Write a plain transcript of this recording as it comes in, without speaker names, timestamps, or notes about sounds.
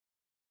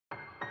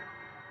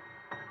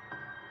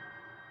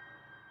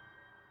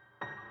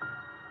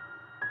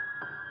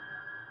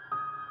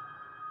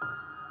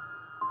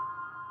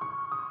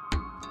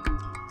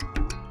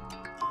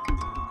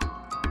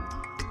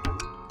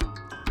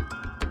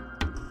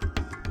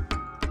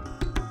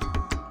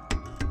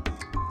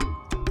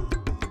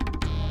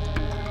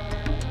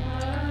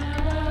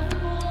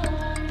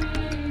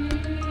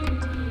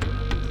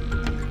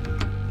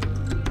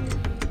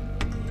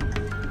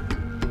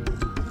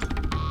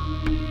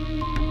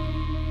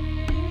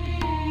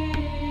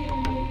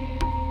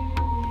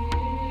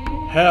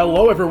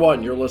Hello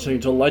everyone, you're listening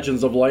to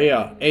Legends of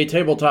Leia, a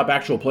tabletop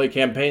actual play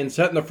campaign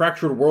set in the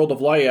fractured world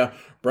of Leia,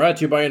 brought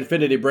to you by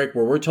Infinity Break,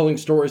 where we're telling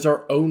stories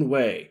our own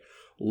way.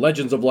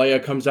 Legends of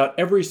Leia comes out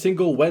every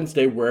single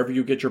Wednesday wherever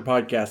you get your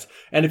podcasts,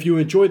 and if you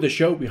enjoy the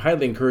show, we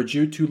highly encourage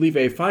you to leave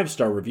a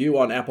 5-star review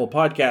on Apple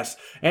Podcasts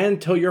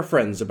and tell your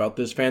friends about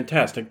this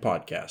fantastic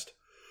podcast.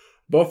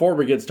 Before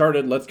we get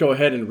started, let's go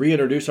ahead and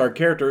reintroduce our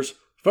characters.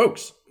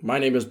 Folks, my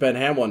name is Ben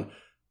Hamlin.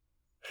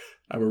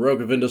 I'm a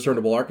rogue of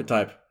indiscernible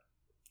archetype.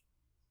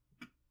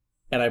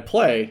 And I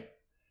play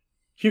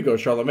Hugo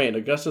Charlemagne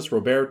Augustus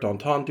Robert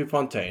Danton du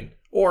Fontaine,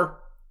 or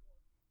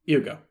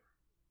Hugo.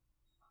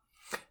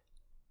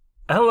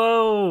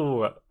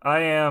 Hello, I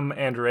am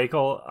Andrew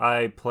Akel.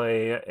 I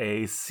play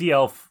a Sea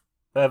Elf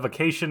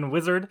evocation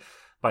wizard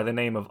by the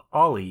name of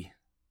Ollie,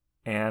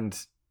 and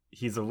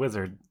he's a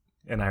wizard,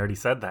 and I already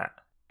said that.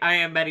 I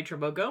am Maddie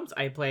Trumbo Gomes.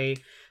 I play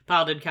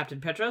Paladin Captain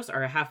Petros,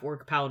 our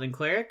half-orc Paladin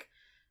Cleric.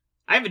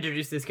 I've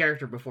introduced this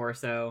character before,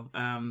 so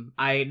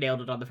I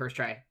nailed it on the first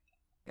try.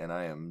 And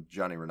I am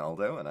Johnny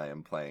Ronaldo, and I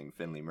am playing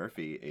Finley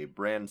Murphy, a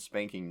brand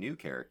spanking new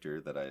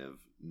character that I have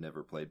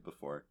never played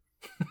before.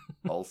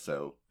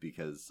 Also,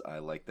 because I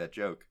like that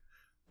joke.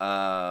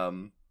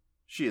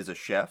 She is a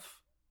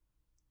chef.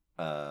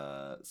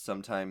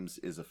 Sometimes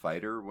is a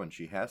fighter when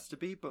she has to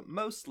be, but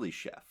mostly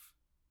chef.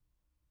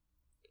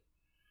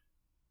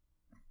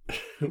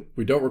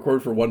 We don't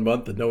record for 1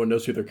 month and no one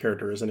knows who their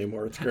character is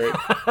anymore. It's great.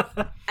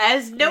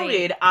 As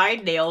noted, I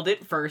nailed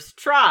it first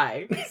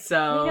try.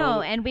 So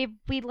No, and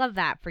we love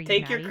that for you.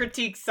 take your Maddie.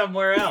 critiques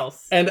somewhere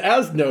else. And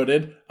as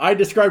noted, I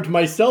described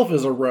myself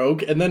as a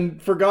rogue and then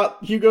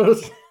forgot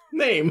Hugo's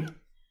name.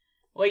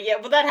 Well, yeah,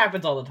 but that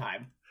happens all the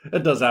time.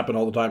 It does happen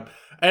all the time.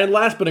 And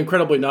last but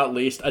incredibly not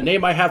least, a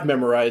name I have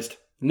memorized,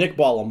 Nick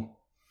Ballum.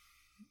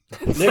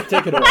 Nick,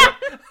 take it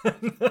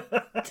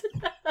away.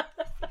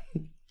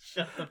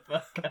 Shut the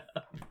fuck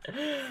up.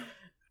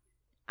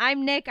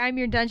 I'm Nick. I'm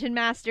your dungeon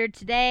master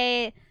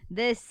today,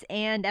 this,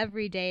 and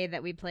every day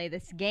that we play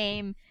this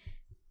game.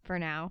 For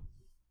now.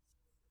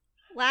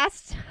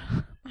 Last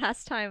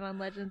time on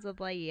Legends of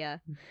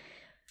Leia,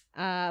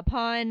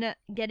 upon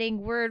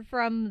getting word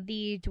from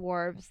the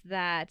dwarves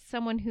that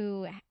someone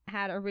who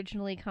had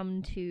originally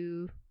come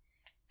to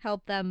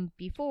help them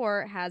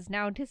before has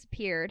now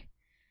disappeared,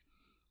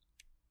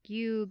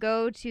 you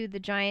go to the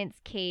giant's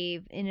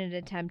cave in an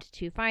attempt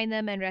to find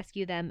them and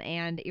rescue them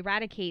and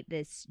eradicate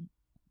this,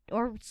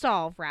 or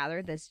solve,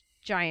 rather, this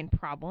giant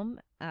problem.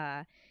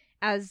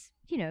 As,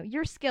 you know,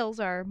 your skills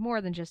are more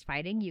than just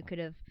fighting. You could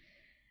have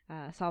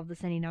solved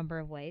this any number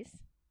of ways.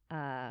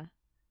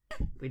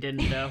 We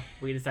didn't, though.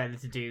 We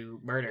decided to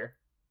do murder.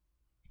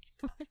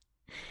 But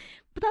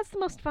that's the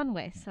most fun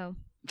way, so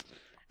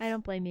I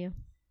don't blame you.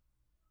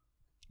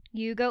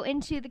 You go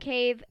into the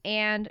cave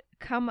and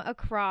come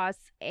across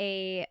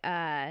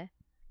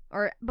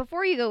or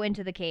before you go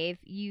into the cave,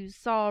 you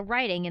saw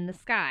writing in the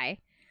sky,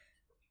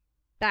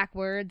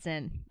 backwards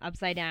and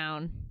upside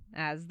down,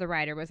 as the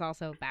writer was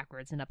also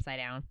backwards and upside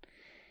down.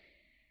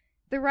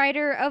 The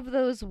writer of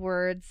those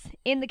words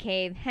in the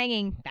cave,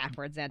 hanging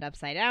backwards and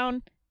upside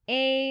down,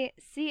 a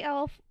sea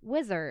elf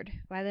wizard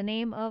by the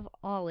name of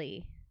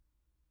Ollie.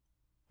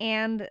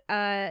 And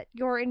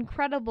your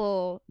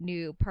incredible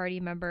new party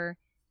member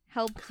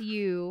helped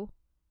you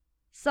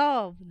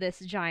solve this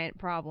giant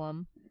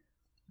problem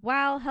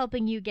while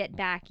helping you get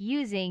back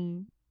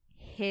using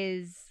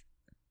his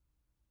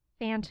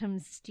phantom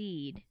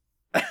steed.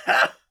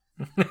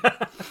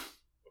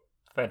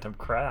 Phantom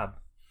crab.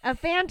 A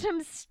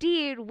phantom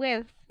steed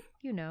with,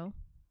 you know,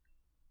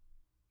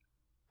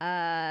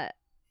 a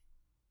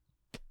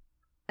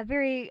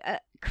very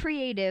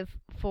creative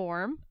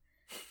form,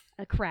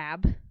 a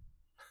crab.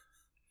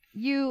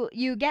 You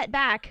get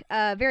back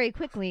very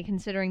quickly,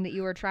 considering that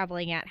you were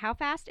traveling at how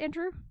fast,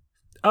 Andrew?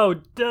 Oh,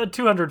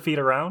 200 feet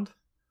around.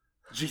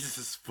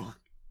 Jesus fuck.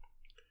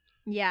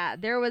 Yeah,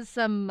 there was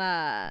some...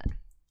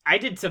 I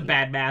did some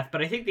bad math,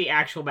 but I think the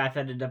actual math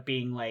ended up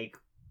being like,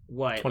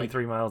 what?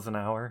 23 miles an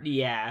hour.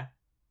 Yeah.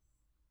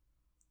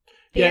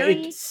 Yeah,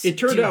 very... it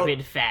turned out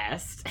Stupid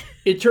fast.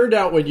 It turned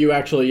out when you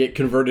actually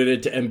converted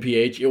it to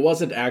MPH, it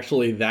wasn't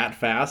actually that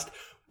fast,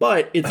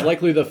 but it's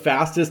likely the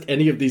fastest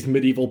any of these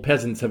medieval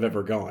peasants have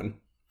ever gone.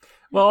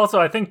 Well, also,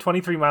 I think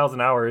 23 miles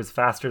an hour is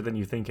faster than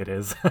you think it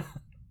is.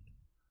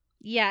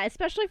 Yeah,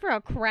 especially for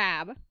a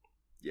crab.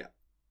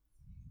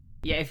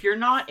 Yeah, if you're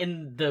not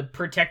in the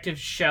protective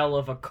shell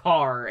of a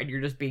car and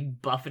you're just being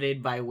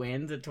buffeted by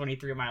winds at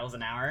 23 miles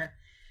an hour.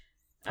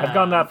 I've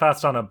gone that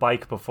fast on a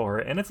bike before,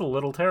 and it's a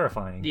little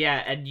terrifying.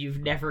 Yeah, and you've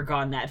never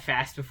gone that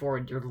fast before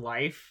in your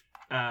life.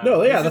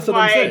 No, yeah, that's what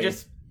I'm saying.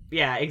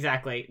 Yeah,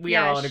 exactly. We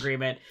Yeah, are all in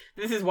agreement.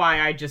 This is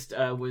why I just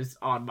was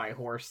on my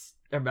horse.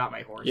 Or not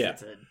my horse, Yeah.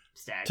 it's a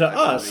stag. To but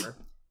us, whatever.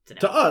 It's an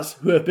To elk. us,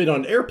 who have been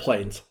on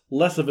airplanes,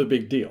 less of a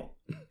big deal.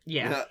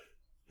 Yeah.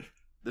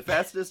 The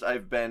fastest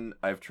I've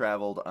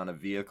traveled on a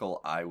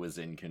vehicle I was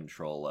in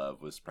control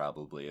of was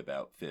probably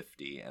about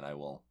 50, and I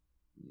will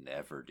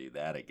never do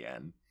that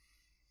again.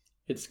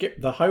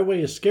 The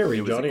highway is scary,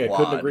 It was a Johnny. I quad.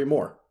 couldn't agree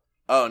more.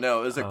 Oh,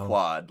 no, it was a Oh.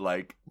 quad.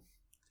 Like,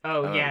 I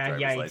Oh don't yeah, have a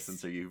driver's yikes.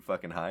 license. Are you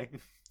fucking high?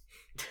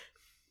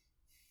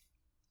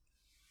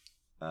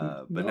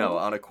 But No. no,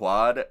 on a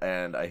quad,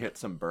 and I hit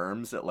some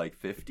berms at like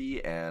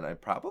 50, and I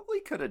probably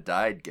could have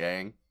died,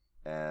 gang.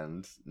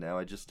 And now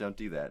I just don't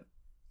do that.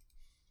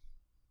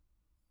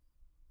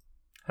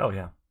 Hell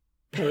yeah.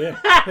 Oh yeah.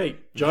 Hey,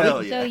 Johnny.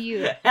 Hell yeah. So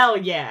you, Hell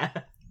yeah.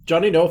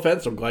 Johnny, no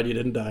offense. I'm glad you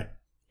didn't die.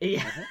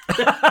 Yeah.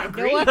 no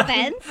Agreed.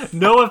 offense.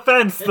 No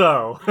offense,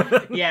 though.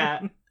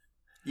 Yeah.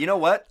 You know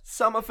what?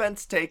 Some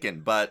offense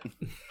taken, but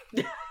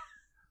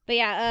But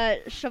yeah,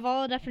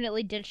 Shavala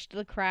definitely ditched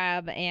the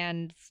crab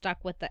and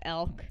stuck with the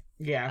elk.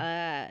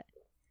 Yeah.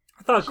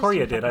 I thought It's just Korya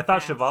too did. I fucking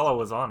thought fast. Shavala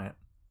was on it.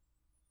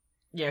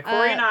 Yeah,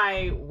 Corey and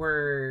I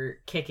were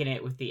kicking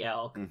it with the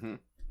elk.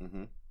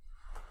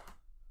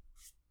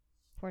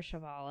 Poor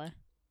Shavala.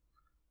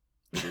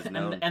 it is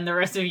known. And the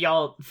rest of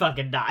y'all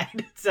fucking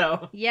died.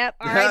 So Yep,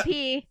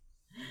 R.I.P.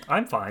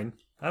 I'm fine.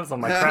 I was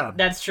on my crab.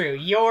 that's true.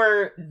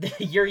 You're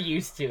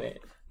used to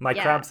it. My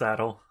Yeah. crab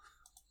saddle.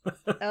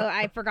 Oh,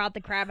 I forgot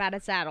the crab had a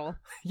saddle.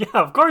 Yeah,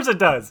 of course it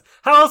does.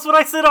 How else would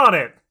I sit on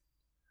it?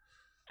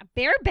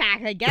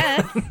 Bareback, I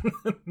guess.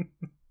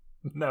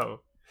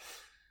 No.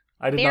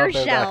 I did Bear not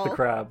bear back shell. the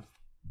crab.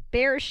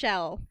 Bear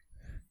shell.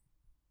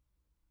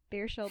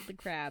 Bear shelled the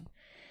crab.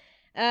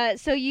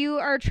 So you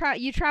are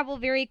you travel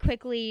very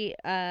quickly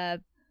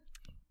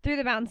through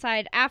the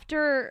mountainside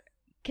after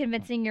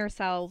convincing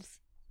yourselves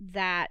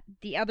that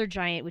the other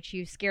giant, which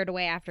you scared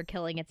away after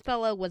killing its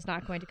fellow, was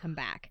not going to come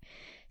back.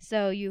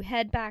 So you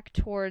head back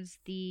towards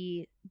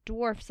the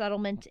dwarf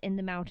settlement in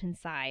the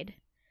mountainside.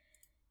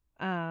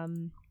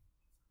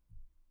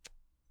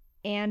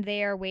 And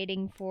they are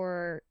waiting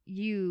for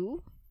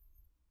you.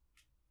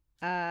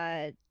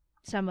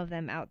 Some of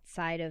them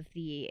outside of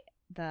the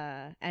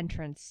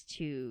entrance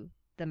to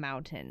the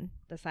mountain,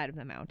 the side of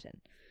the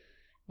mountain,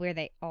 where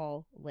they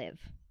all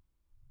live.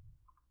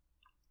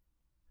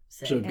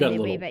 So, So- And Got a they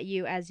little- wave at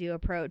you as you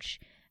approach.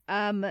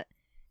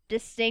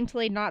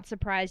 Distinctly not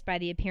surprised by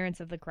the appearance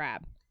of the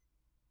crab.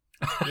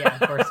 yeah,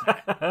 of course.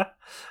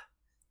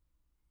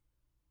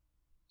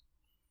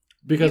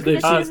 Because You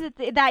they've can seen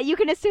assume you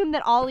can assume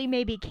that Ollie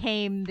maybe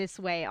came this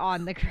way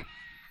on the crab.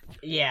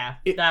 Yeah,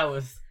 It- that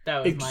was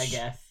my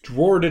guess.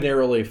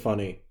 extraordinarily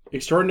funny.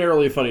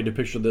 Extraordinarily funny to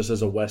picture this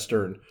as a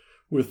Western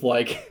with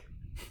like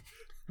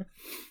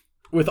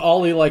with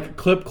Ollie like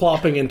clip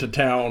clopping into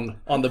town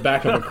on the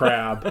back of a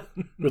crab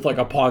with like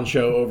a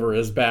poncho over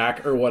his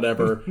back or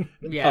whatever.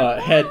 Yeah.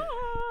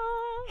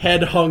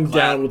 Head hung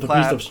down with a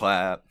clap, piece of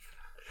clap.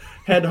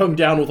 head hung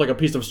down with like a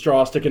piece of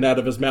straw sticking out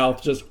of his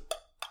mouth, just.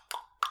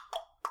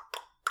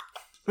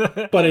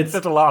 But it's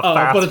a lot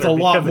faster. but it's a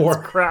lot because more.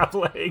 it's crab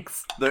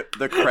legs. The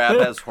crab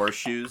has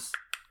horseshoes.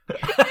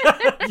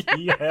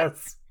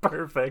 Yes,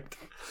 perfect.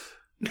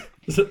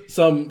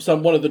 Some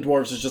one of the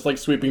dwarves is just like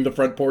sweeping the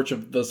front porch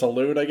of the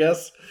saloon, I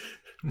guess.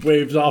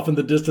 Waves off in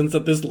the distance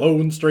at this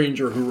lone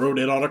stranger who rode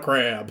in on a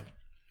crab.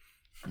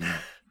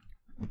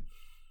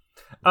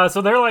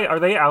 So they're like, are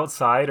they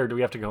outside or do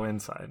we have to go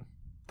inside?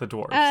 The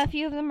dwarves. A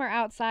few of them are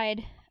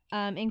outside,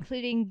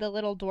 including the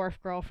little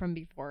dwarf girl from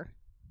before,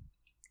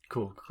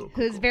 Cool.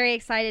 who's very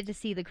excited to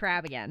see the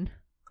crab again.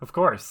 Of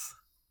course.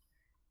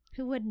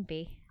 Who wouldn't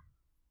be?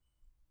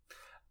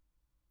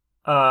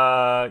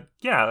 Yeah,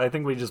 I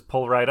think we just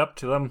pull right up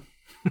to them.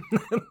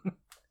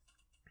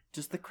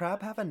 Does the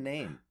crab have a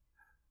name?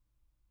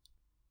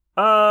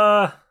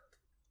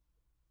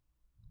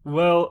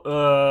 Well,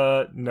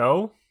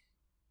 no.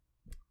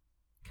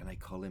 Can I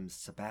call him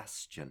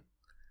Sebastian?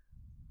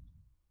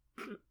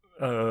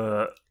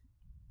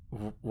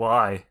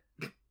 Why?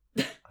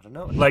 I don't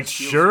know. it Like, just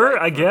feels sure,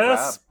 right I for a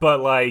guess, crab. but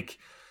like,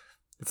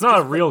 it's not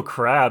a Just real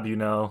crab, you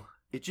know.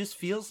 It just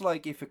feels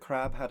like if a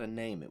crab had a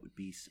name, it would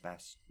be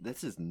Sebastian.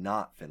 This is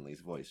not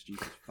Finley's voice.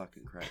 Jesus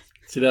fucking Christ.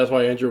 See, that's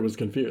why Andrew was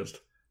confused.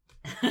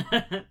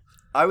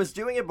 I was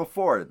doing it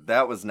before.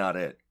 That was not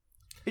it.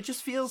 It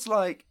just feels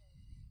like...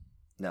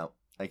 No,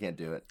 I can't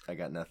do it. I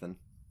got nothing.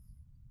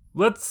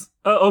 Let's.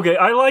 Okay,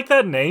 I like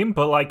that name,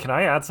 but like, can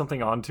I add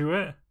something onto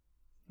it?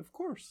 Of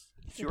course.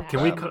 It's your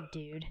Can we crab.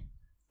 dude?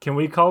 Can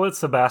we call it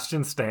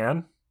Sebastian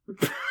Stan?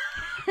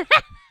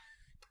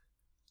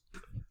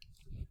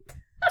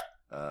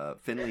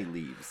 Finley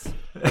leaves.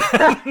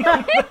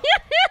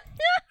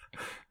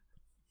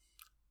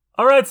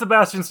 All right,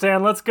 Sebastian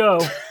Stan, let's go.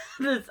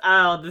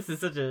 This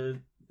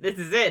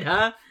is it,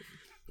 huh?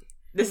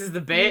 This is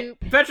the bit.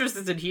 Nope. Petrus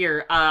isn't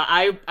here.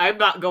 I'm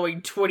not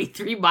going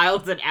 23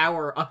 miles an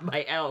hour on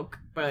my elk,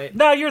 but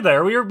No, you're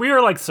there. We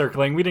were like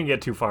circling. We didn't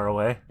get too far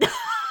away.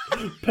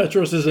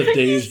 Petros is a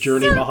day's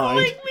journey behind.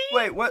 Circling me?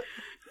 Wait,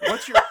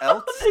 what's your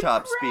elk's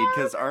top speed?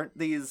 Because aren't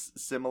these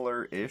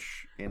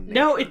similar-ish in nature?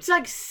 No, it's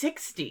like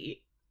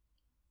 60.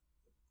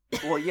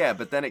 Well, yeah,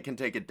 but then it can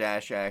take a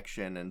dash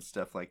action and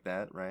stuff like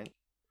that, right?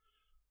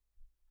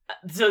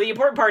 So the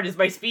important part is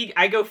my speed.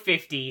 I go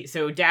 50,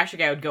 so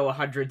dashing I would go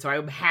 100, so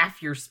I'm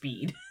half your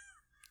speed.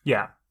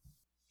 Yeah.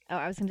 Oh,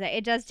 I was gonna say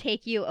it does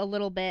take you a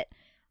little bit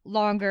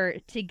longer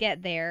to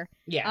get there.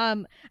 Yeah.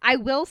 I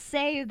will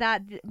say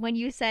that when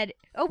you said,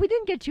 "Oh, we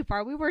didn't get too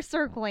far. We were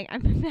circling."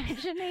 I'm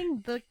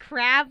imagining the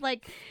crab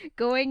like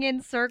going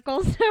in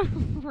circles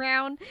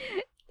around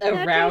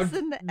Around Petros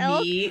and the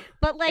elk, me.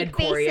 but like and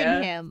facing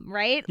Coria. him,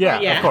 right? Yeah,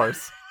 Like, Yeah. of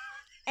course.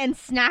 and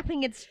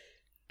snapping its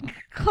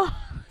claws.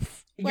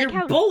 You're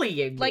how,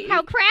 bullying me. like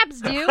how crabs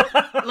do.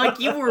 Like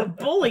you were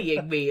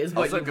bullying me is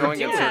what Also, you were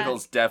going in doing.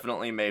 circles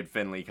definitely made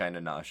Finley kind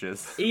of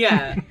nauseous.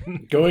 Yeah.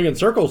 Going in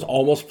circles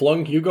almost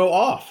flung Hugo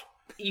off.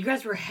 You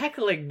guys were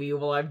heckling me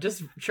while I'm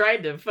just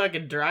trying to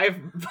fucking drive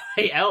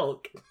by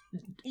elk.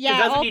 'Cause Yeah,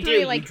 that's all what you three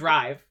do, like you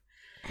drive.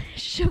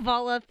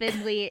 Shavala,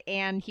 Finley,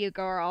 and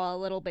Hugo are all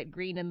a little bit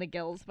green in the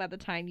gills by the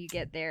time you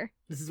get there.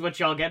 This is what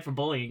y'all get for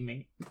bullying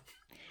me.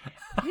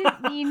 I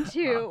didn't mean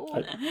to.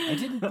 I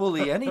didn't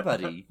bully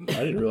anybody. I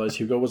didn't realize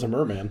Hugo was a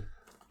merman.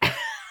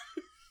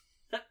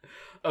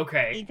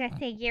 Okay. It's a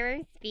figure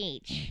of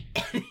speech.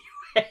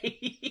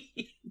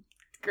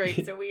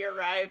 Great, so we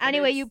arrived. and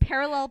Anyway, it's you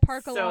parallel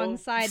park so-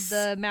 alongside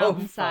the so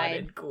mountainside. fun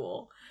and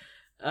cool.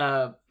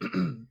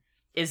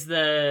 Is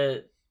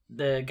the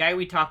guy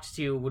we talked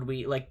to, would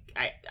we, like,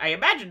 I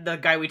imagine the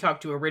guy we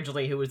talked to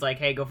originally who was like,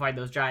 hey, go find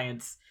those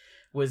giants,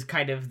 was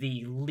kind of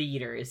the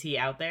leader. Is he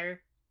out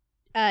there?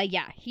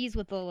 Yeah, he's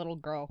with the little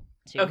girl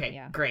too. Okay,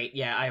 Yeah. great.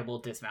 Yeah, I will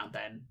dismount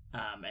then,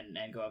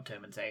 and go up to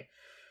him and say,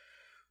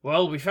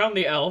 well, we found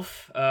the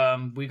elf.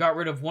 We got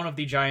rid of one of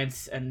the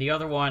giants, and the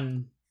other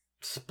one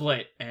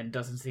split and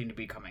doesn't seem to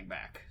be coming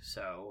back.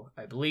 So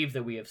I believe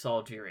that we have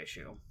solved your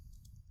issue.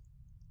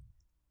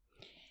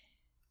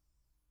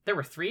 There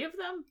were 3 of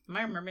them? Am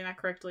I remembering that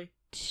correctly?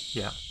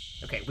 Yeah.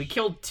 Okay, we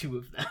killed 2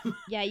 of them.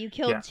 Yeah, you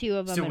killed Yeah. 2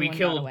 of them. So and we one got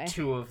killed away.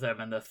 2 of them,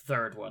 and the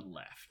third one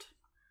left.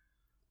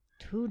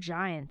 2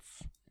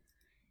 giants.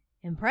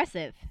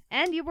 Impressive.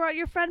 And you brought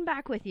your friend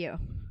back with you.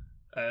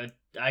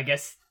 I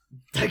guess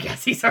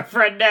he's our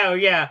friend now.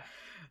 Yeah.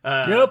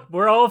 Yep,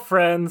 we're all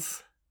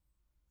friends.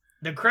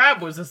 The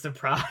crab was a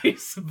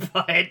surprise,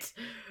 but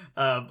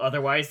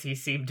otherwise he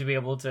seemed to be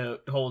able to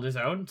hold his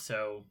own,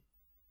 so,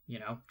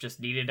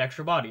 just needed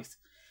extra bodies.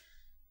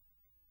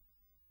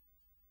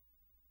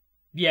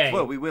 Yay.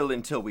 Well, we will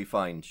until we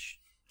find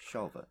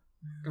Shalva.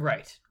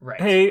 Right.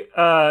 Hey,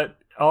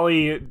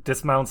 Ollie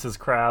dismounts his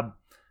crab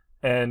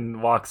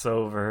and walks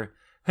over.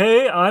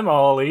 Hey, I'm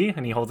Ollie,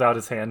 and he holds out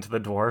his hand to the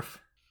dwarf.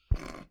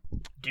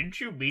 Didn't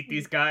you meet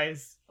these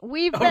guys?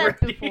 We've met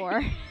Already? before.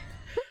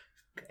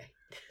 Okay.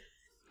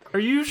 Are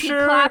you He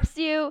sure? claps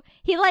you.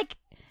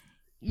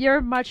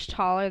 You're much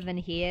taller than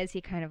he is. He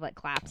kind of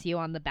claps you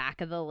on the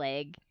back of the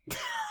leg.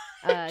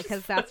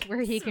 Because that's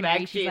where he can Smacks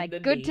reach. you He's in like, the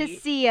good to knee.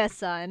 see ya,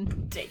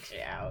 son. Takes you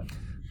out.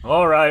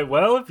 All right,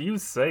 well, if you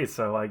say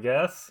so, I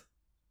guess.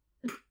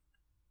 I'm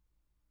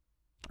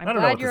I don't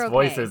know glad what you're this okay.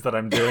 voice is that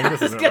I'm doing. This I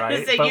was isn't gonna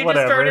right, say, but you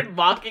whatever. just started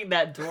mocking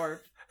that dwarf.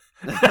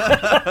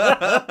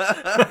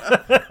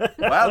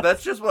 Wow,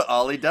 that's just what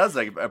Ollie does,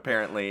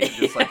 apparently.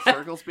 Just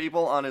circles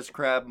people on his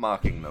crab,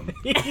 mocking them.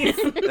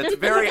 It's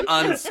very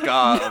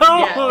unska of No,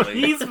 Yeah. Ollie.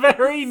 he's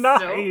very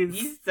nice.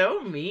 He's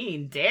so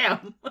mean.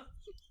 Damn.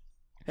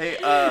 Hey,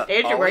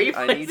 Andrew, where are Ollie, you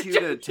I putting need the you to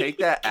joke? take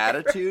that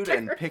attitude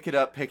and pick it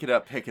up. I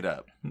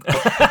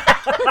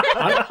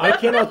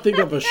cannot think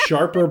of a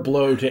sharper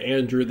blow to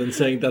Andrew than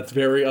saying that's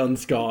very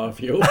unska of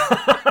you.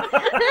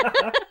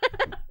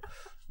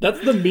 That's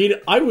the mean.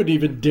 I wouldn't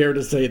even dare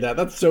to say that.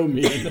 That's so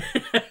mean.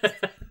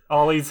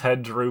 Ollie's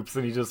head droops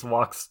and he just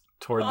walks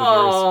toward the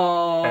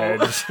Oh.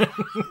 nearest edge.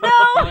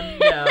 Oh,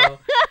 no.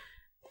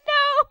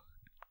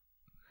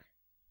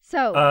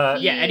 So,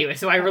 Yeah, anyway,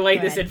 so I relay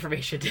Go this ahead.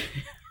 information to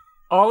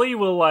Ollie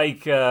will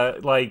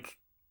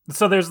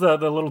so there's the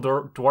little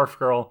dwarf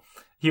girl.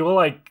 He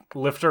will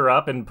lift her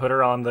up and put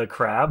her on the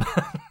crab.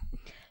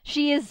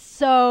 she is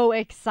so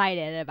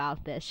excited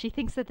about this. She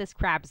thinks that this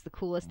crab is the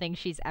coolest thing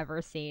she's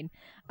ever seen.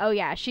 Oh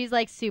yeah, she's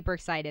super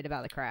excited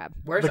about the crab.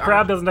 Where's The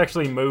crab Arnold? doesn't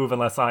actually move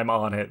unless I'm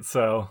on it,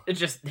 so It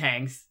just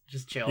hangs,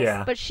 just chills.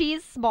 yeah. But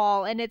she's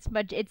small and it's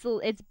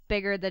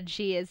bigger than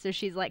she is, so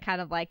she's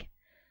kind of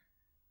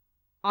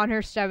on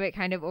her stomach,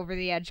 kind of over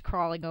the edge,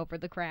 crawling over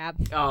the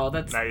crab. Oh,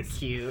 that's Nice.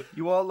 cute.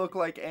 You all look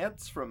like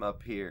ants from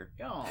up here.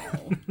 Oh.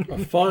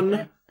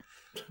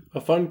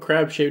 A fun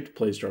crab-shaped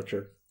play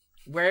structure.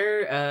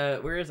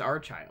 Where is our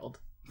child?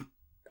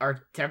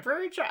 Our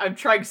temporary child? I'm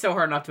trying so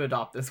hard not to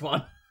adopt this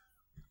one.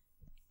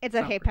 It's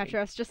Not okay, really.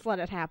 Petros. Just let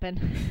it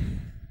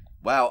happen.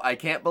 Wow, I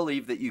can't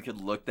believe that you could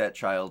look that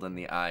child in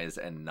the eyes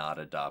and not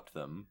adopt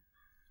them.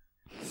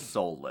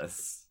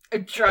 Soulless.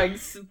 I'm trying,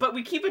 but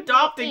we keep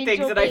adopting Angel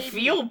things and I baby.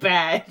 feel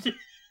bad.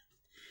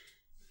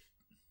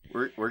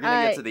 We're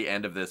gonna get to the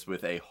end of this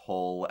with a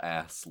whole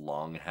ass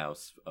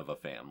longhouse of a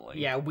family.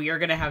 Yeah, we are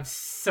gonna have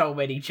so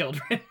many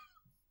children.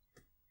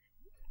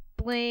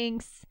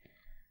 Blinks,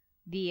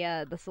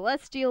 the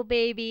celestial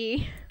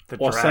baby, The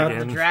What's that?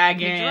 dragon. The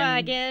dragon. The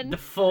dragon. The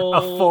full.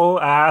 A full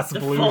ass the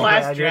blue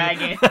full-ass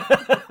dragon.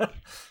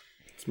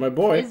 It's my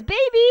boy. his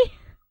baby.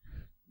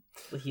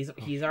 He's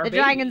our The baby.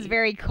 dragon's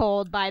very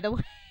cold, by the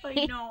way.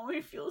 I know,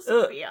 I feel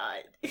so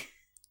bad.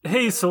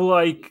 Hey, so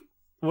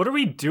what are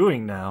we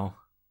doing now?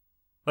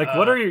 Like,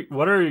 what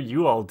are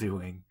you all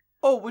doing?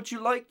 Oh, would you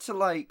like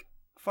to,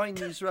 find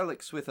these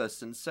relics with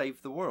us and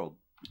save the world?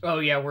 Oh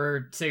yeah,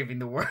 we're saving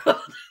the world.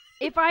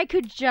 If I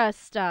could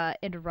just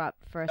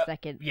interrupt for a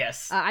second.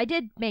 Yes. I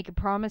did make a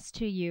promise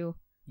to you.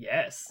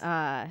 Yes.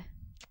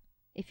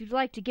 If you'd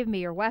like to give me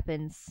your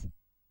weapons,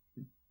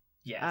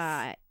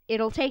 Yes.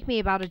 it'll take me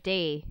about a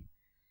day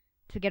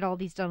to get all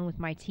these done with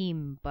my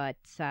team, but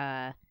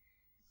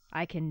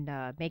I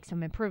can make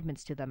some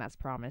improvements to them as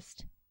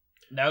promised.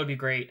 That would be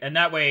great. And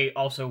that way,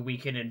 also, we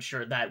can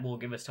ensure that will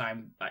give us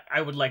time.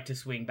 I would like to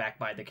swing back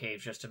by the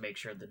cave just to make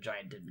sure the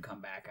giant didn't come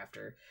back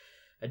after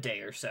a day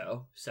or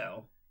so.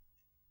 So,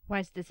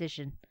 Wise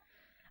decision.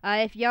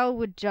 If y'all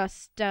would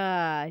just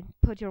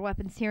put your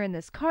weapons here in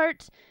this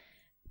cart,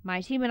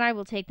 my team and I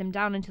will take them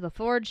down into the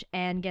forge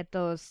and get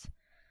those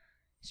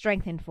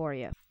strengthened for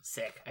you.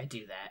 sick. I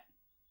do that.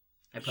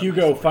 I put my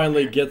Hugo sword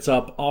finally there. gets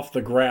up off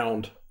the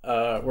ground,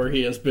 where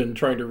he has been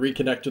trying to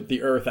reconnect with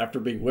the earth after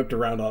being whipped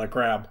around on a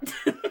crab.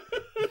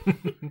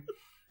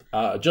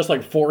 Just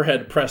like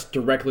forehead pressed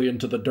directly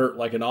into the dirt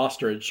like an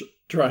ostrich,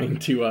 trying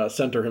to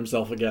center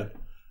himself again.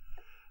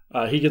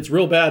 He gets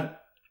real bad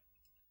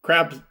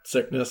crab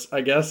sickness,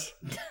 I guess.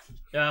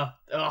 Oh,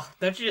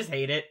 don't you just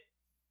hate it?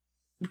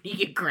 You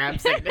get crab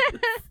sickness.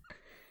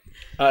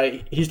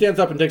 He stands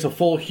up and takes a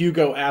full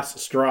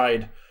Hugo-ass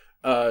stride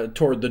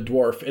toward the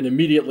dwarf and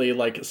immediately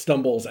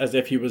stumbles as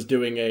if he was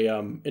doing a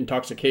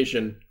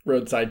intoxication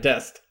roadside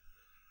test.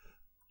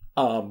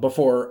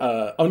 Before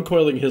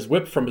uncoiling his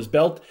whip from his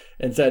belt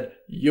and said,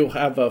 "You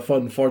have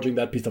fun forging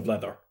that piece of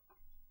leather."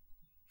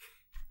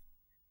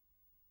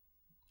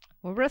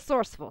 We're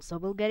resourceful, so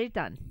we'll get it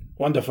done.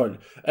 Wonderful.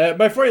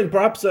 My friend,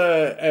 perhaps,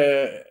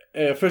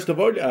 first of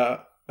all,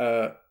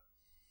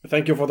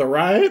 thank you for the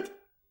ride.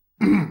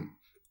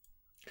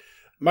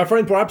 My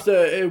friend, perhaps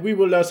we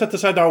will set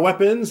aside our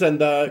weapons and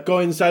go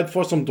inside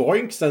for some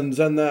drinks, and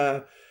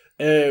then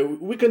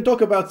we can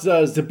talk about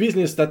the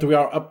business that we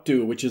are up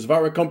to, which is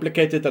very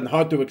complicated and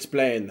hard to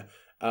explain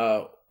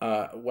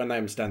when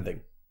I'm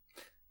standing.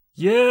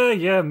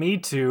 Yeah, me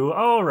too.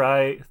 All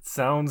right,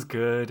 sounds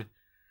good.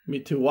 Me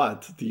too,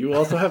 what? Do you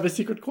also have a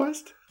secret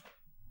quest?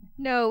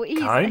 No, he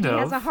Kind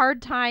has of. a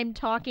hard time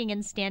talking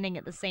and standing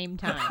at the same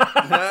time.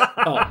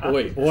 Oh,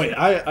 wait,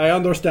 I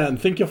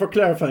understand. Thank you for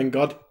clarifying,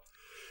 God.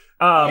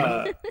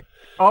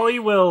 Ollie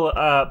will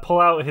pull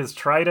out his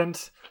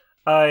trident.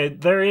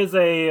 There is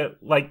a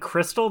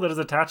crystal that is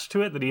attached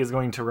to it that he is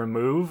going to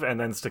remove, and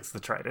then sticks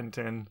the trident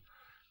in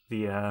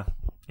the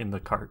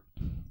cart.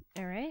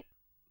 All right.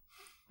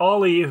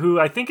 Ollie, who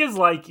I think is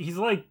he's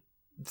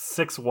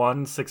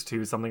 6'1",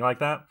 6'2", something like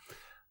that,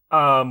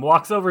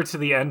 walks over to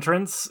the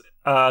entrance,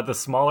 the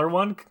smaller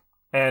one,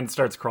 and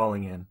starts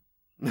crawling in.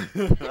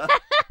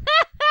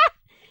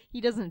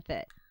 He doesn't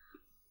fit.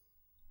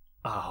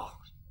 Oh.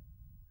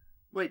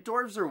 Wait,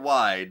 dwarves are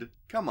wide.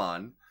 Come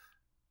on.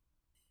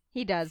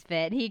 He does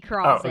fit. He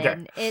crawls Oh,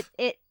 okay.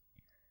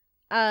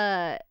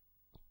 in.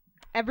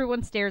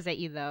 Everyone stares at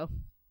you though.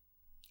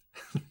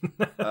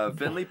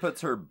 Finley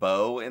puts her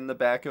bow in the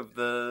back of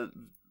the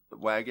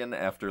wagon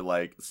after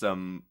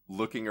some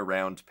looking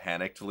around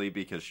panikedly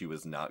because she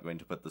was not going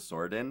to put the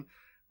sword in,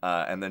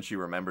 and then she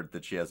remembered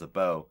that she has a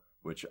bow,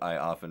 which I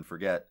often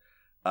forget,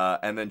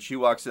 and then she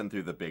walks in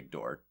through the big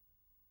door.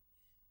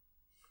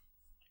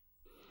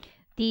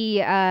 The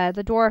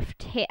dwarf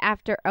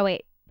after. Oh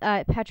wait,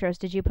 Petros,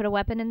 did you put a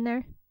weapon in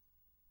there?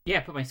 Yeah,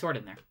 put my sword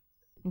in there.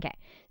 Okay,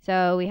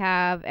 so we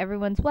have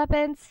everyone's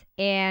weapons,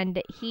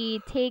 and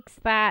he takes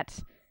that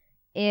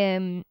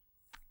into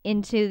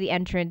the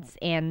entrance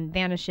and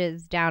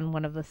vanishes down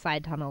one of the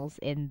side tunnels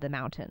in the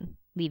mountain,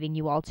 leaving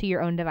you all to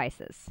your own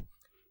devices.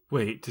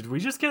 Wait, did we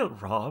just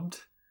get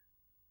robbed?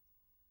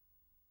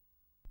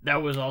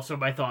 That was also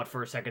my thought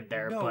for a second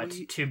there, No, but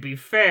to be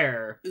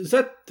fair, Is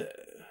that...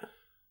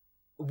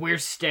 we're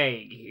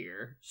staying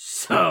here.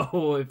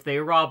 So if they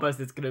rob us,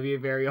 it's going to be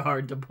very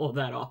hard to pull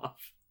that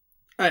off.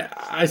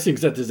 I think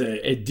that is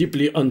a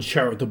deeply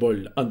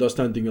uncharitable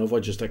understanding of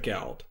what just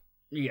occurred.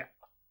 Yeah.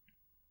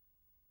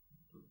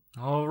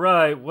 All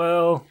right,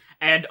 well...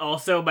 And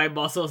also, my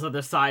muscles are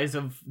the size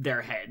of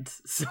their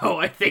heads, so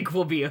I think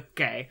we'll be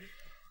okay.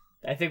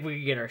 I think we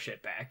can get our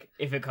shit back,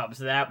 if it comes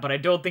to that, but I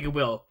don't think it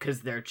will,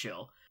 because they're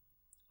chill.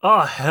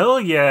 Oh, hell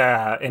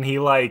yeah! And he,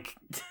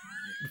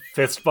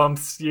 fist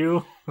bumps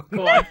you.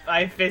 Cool,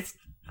 I fist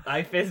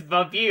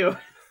bump you.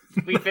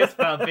 We fist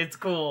bump, it's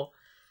cool.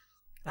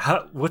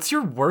 What's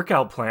your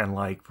workout plan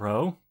like,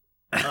 bro?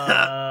 I'm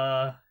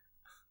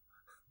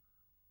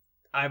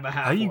a half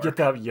How you get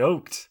that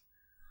yoked?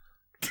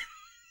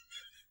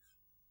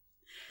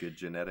 Good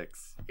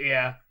genetics.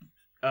 Yeah.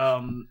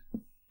 Blessing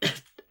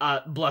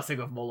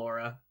of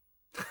Melora.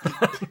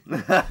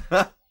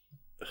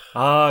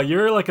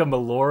 You're like a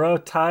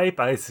Melora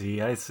type? I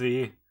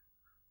see.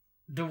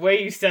 The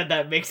way you said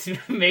that makes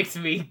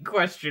me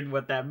question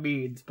what that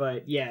means,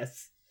 but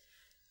yes.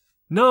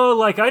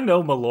 No, I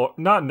know Melora.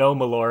 Not know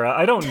Melora.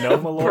 I don't know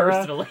Melora.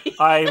 Personally.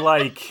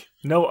 I,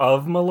 know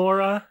of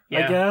Melora, I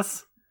Yeah.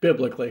 guess.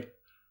 Biblically.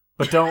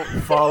 But don't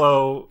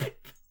follow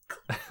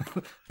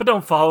but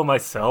don't follow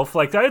myself.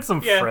 Like, I had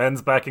some Yeah.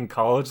 friends back in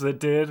college that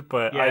did,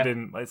 but I Yeah.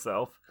 didn't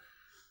myself.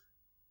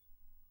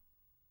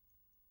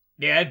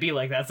 Yeah, I'd be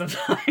like that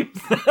sometimes.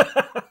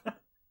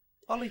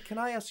 Ollie, can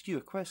I ask you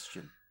a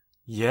question?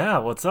 Yeah,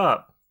 what's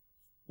up?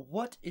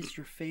 What is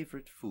your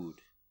favorite food?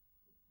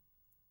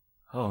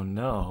 Oh,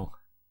 no.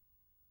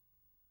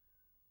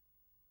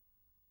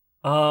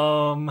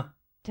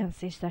 Don't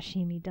say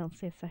sashimi. Don't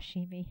say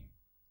sashimi.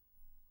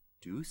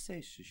 Do say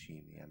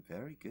sashimi. I'm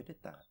very good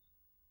at that.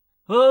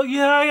 Well,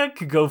 yeah, I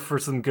could go for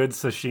some good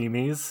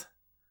sashimis.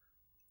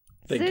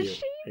 Thank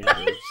you,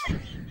 Andrew.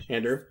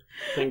 Andrew,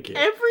 thank you.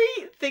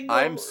 Every single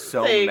I'm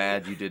so thing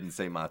mad you didn't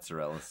say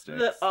mozzarella sticks.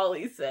 that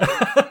Ollie said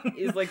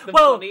is like the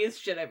Well-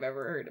 funniest shit I've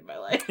ever heard in my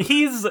life.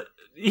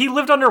 He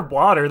lived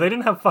underwater. They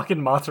didn't have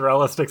fucking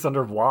mozzarella sticks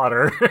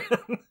underwater.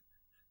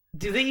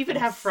 Do they even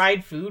have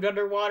fried food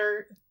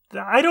underwater?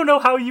 I don't know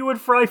how you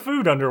would fry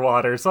food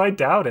underwater, so I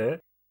doubt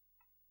it.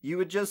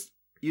 You'd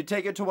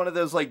take it to one of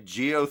those like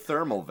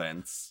geothermal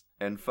vents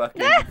and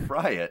fucking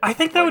fry it. I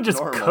think that like would just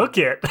normal. cook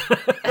it.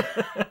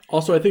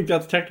 Also, I think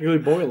that's technically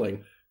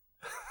boiling.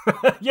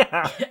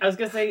 Yeah. I was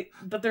gonna say,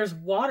 but there's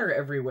water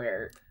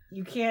everywhere.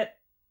 You can't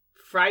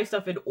fry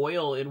stuff in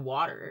oil in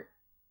water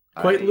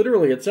Quite I-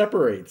 literally, it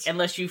separates.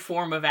 unless you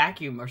form a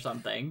vacuum or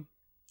something.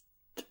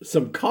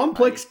 Some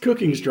complex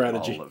cooking hate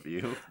strategy. All of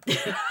you.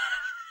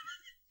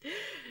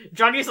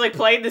 Johnny's like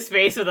playing the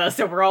space with us,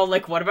 and we're all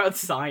like, "What about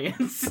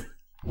science?"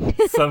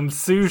 Some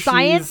sushi.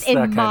 Science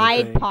in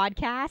my thing.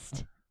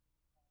 podcast.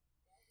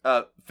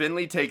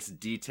 Finley takes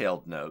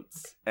detailed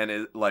notes and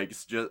it like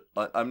just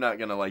I'm not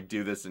gonna like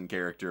do this in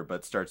character,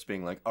 but starts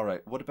being like, all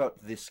right, what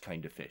about this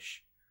kind of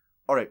fish?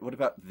 All right, what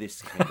about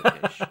this kind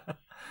of fish?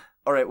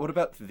 All right, what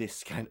about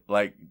this kind of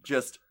like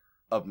just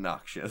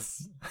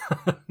obnoxious?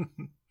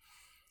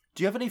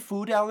 Do you have any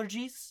food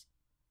allergies?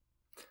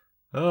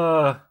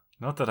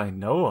 Not that I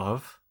know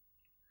of.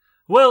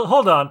 Well,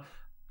 hold on.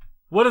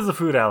 What is a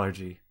food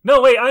allergy?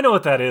 No, wait, I know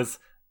what that is.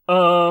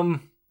 No.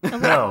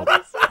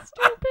 That's so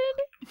stupid.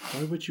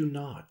 Why would you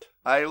not?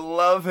 I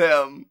love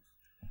him.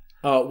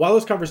 While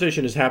this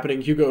conversation is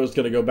happening, Hugo is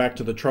going to go back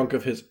to the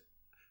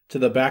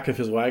back of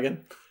his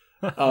wagon,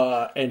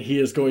 and he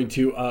is going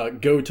to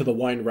go to the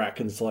wine rack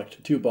and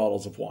select 2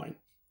 bottles of wine.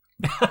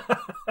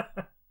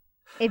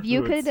 If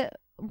you Ooh, it's-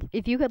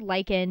 could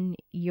liken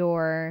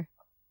your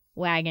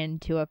wagon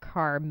to a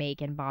car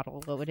make and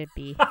model, what would it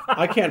be?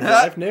 I can't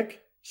drive,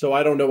 Nick, so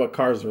I don't know what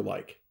cars are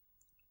like.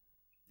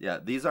 Yeah,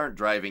 these aren't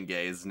driving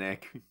gays,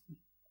 Nick.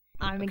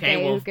 I'm a Okay,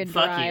 gay well, who can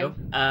fuck drive.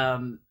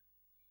 you.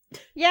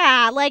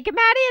 Yeah, like Maddie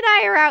and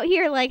I are out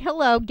here like,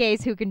 hello,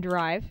 gays who can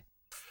drive.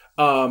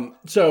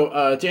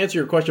 So to answer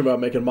your question about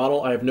make and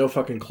model, I have no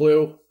fucking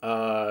clue.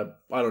 I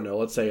don't know.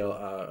 Let's say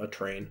a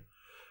train.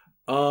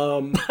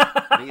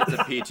 I think it's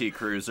a PT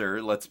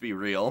Cruiser, let's be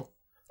real.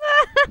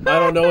 I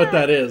don't know what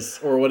that is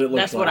or what it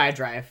looks That's like. what I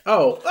drive.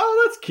 Oh,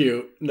 that's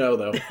cute. No,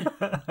 though.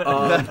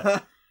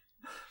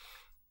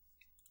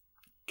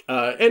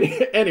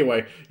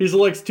 Anyway, he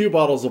selects 2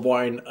 bottles of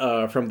wine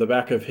from the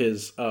back of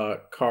his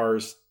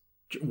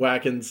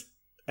wagon's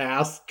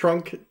ass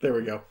trunk. There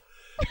we go.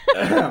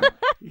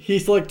 He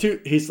selects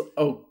 2.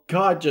 Oh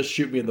God, just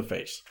shoot me in the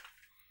face.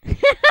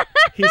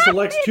 He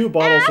selects 2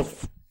 bottles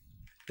of.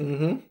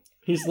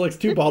 He selects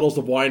 2 bottles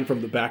of wine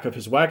from the back of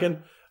his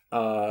wagon.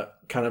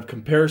 Kind of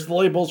compares the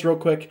labels real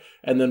quick,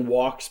 and then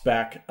walks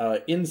back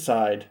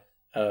inside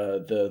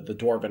the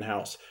dwarven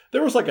house.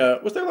 Was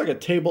there like a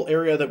table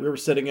area that we were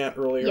sitting at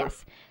earlier?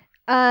 Yes.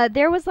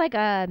 There was like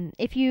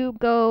if you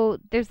go,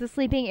 there's the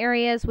sleeping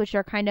areas which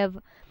are kind of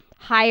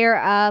higher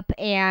up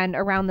and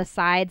around the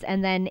sides,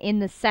 and then in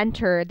the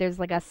center there's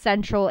like a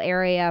central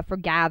area for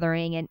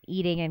gathering and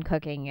eating and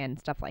cooking and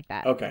stuff like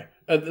that. Okay,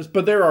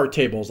 but there are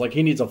tables. Like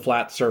he needs a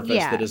flat surface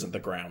Yeah. that isn't the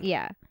ground.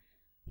 Yeah.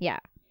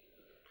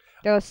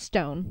 There was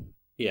stone.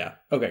 Yeah.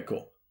 Okay.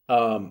 Cool.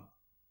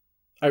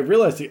 I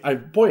realized,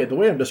 boy, the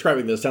way I'm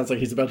describing this sounds like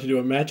he's about to do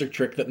a magic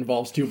trick that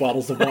involves 2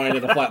 bottles of wine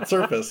and a flat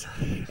surface,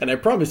 and I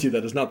promise you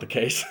that is not the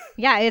case.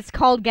 Yeah, it's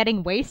called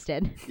getting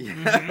wasted. Oh, you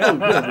don't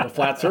need a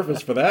flat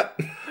surface for that.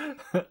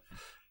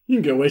 You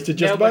can get wasted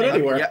just Nobody- about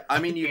anywhere. Yeah, I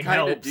mean, you It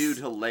kind of helps. do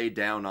to lay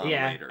down on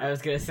Yeah, later. I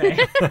was gonna say.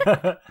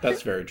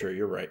 That's very true.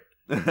 You're right.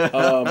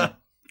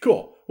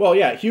 Cool. Well,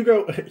 yeah,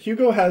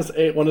 Hugo has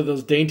one of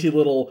those dainty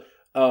little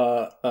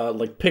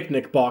like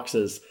picnic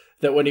boxes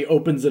that when he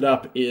opens it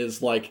up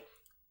is like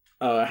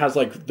has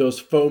like those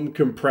foam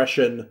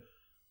compression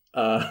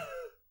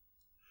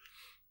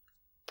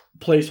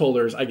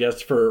placeholders, I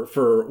guess,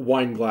 for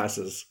wine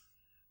glasses,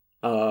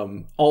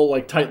 all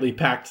like tightly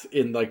packed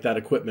in like that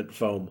equipment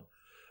foam.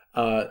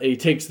 He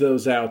takes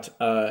those out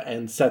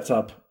and sets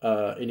up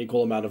an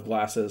equal amount of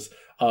glasses,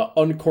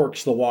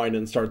 uncorks the wine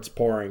and starts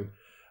pouring,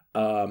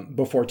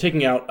 before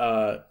taking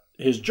out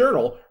his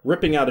journal,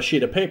 ripping out a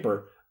sheet of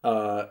paper,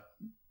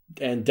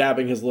 and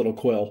dabbing his little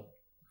quill.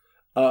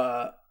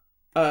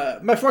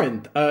 My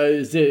friend,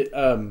 is it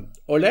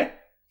Ole?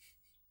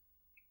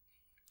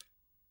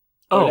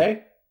 Oh, Ole?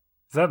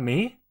 is that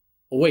me?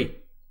 Wait.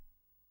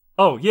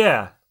 Oh,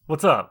 yeah.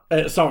 What's up?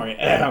 Sorry,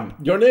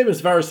 your name is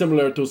very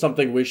similar to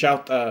something we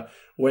shout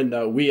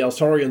when we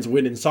Elsaurians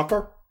win in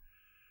soccer.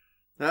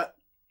 Yeah,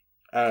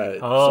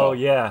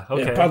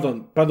 okay.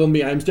 Pardon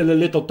me, I'm still a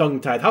little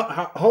tongue-tied.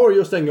 How are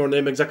you saying your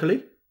name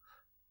exactly?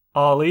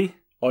 Ollie.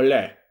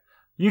 Ole.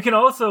 You can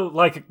also,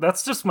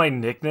 that's just my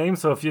nickname,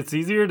 so if it's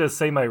easier to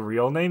say my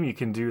real name, you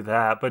can do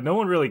that, but no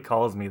one really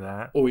calls me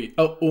that. Oui.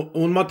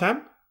 Un more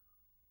time?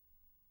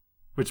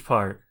 Which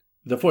part?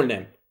 The full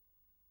name.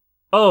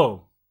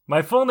 Oh,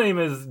 my full name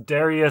is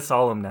Darius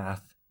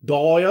Olimnath.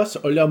 Darius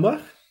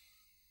Olimnath?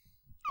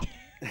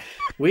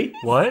 Oui?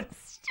 What?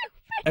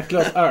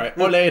 Close. Alright,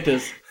 Ole it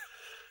is.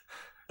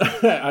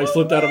 I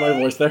slipped out of my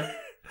voice there.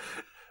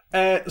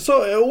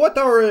 What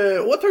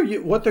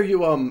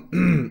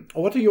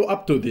are you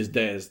up to these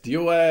days? Do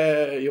you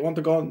want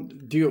to go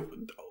on? Do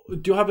you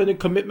have any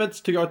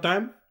commitments to your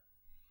time?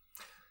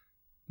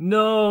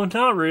 No,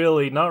 not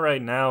really. Not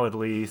right now, at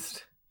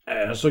least.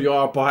 So you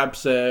are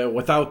perhaps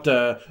without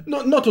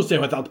not to say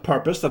without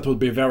purpose. That would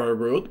be very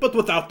rude, but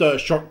without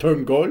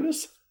short-term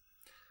goals.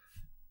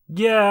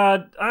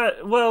 Yeah,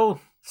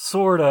 well,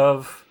 sort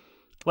of.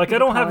 I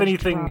don't have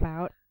anything.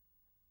 Dropout.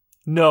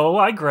 No,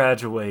 I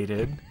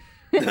graduated.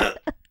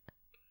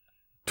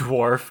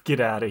 Dwarf, get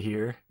out of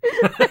here.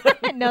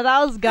 No,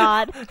 that was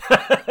God.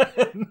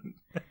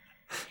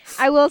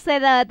 I will say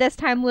that this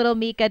time little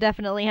Mika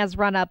definitely has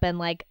run up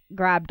and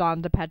grabbed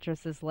onto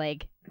Petrus's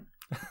leg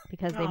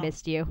because they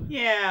missed you.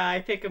 Yeah,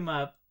 I pick him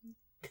up.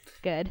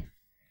 Good.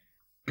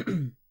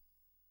 Hugo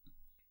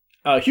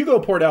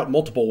poured out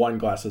multiple wine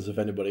glasses if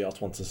anybody else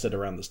wants to sit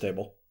around this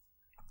table.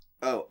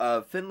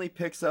 Finley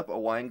picks up a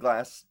wine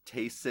glass,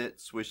 tastes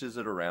it, swishes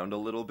it around a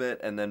little bit,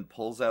 and then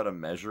pulls out a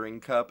measuring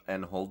cup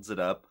and holds it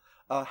up.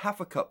 Half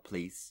a cup,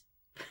 please.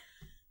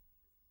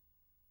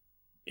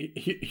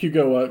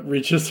 Hugo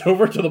reaches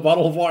over to the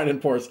bottle of wine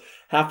and pours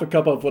half a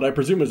cup of what I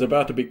presume is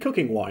about to be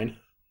cooking wine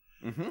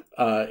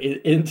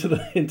into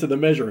the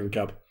measuring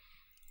cup.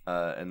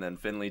 And then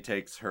Finley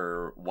takes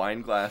her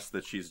wine glass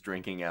that she's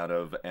drinking out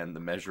of and the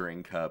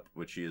measuring cup,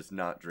 which she is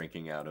not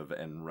drinking out of,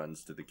 and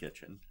runs to the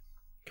kitchen.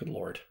 Good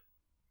lord.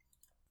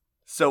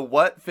 So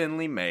what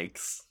Finley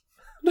makes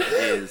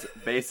is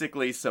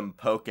basically some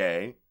poke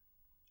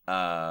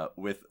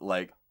with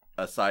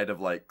a side of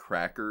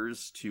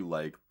crackers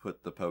to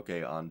put the poke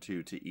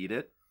onto to eat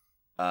it.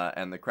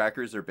 And the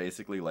crackers are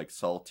basically like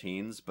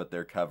saltines, but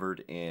they're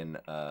covered in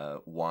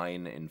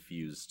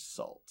wine-infused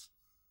salt.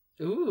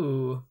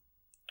 Ooh.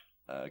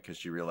 Because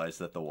she realized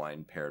that the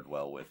wine paired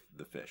well with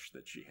the fish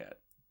that she had.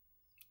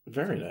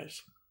 Very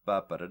nice.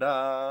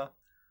 Ba-ba-da-da.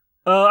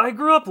 I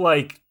grew up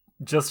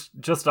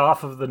just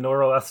off of the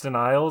Noroestan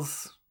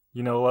Isles,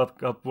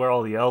 up where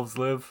all the elves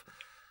live.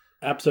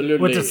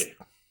 Absolutely.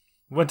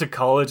 Went to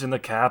college in the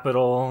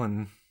capital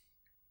and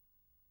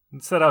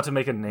set out to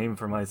make a name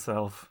for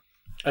myself.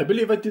 I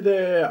believe I did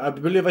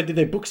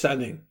a book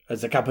signing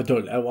at the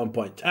capital at one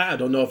point. I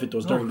don't know if it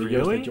was during the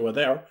years that you were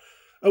there.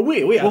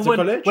 We at the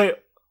college. Wait,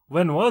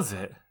 when was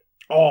it?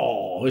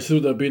 Oh, it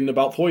should have been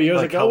about 4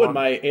 years ago when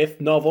my 8th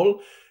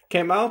novel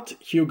came out,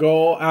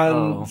 Hugo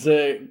and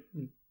the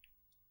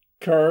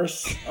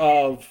Curse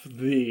of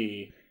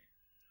the...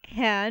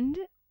 And?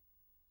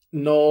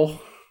 No.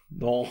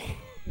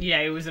 Yeah,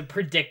 it was a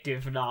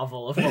predictive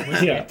novel of what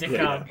was yet to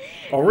come.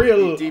 A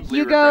real...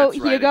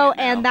 Hugo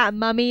and that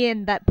mummy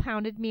that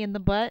pounded me in the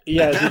butt.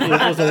 Yes, it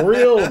was a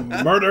real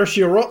murder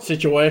she wrote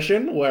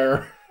situation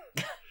where...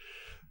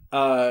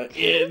 that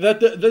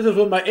is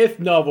when my 8th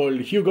novel,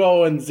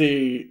 Hugo and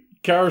the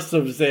Curse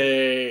of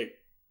the...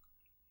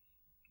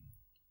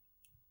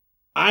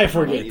 I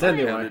forget,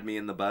 anyway. Pounded me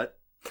in the butt.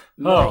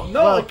 No,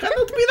 it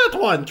cannot be that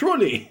one,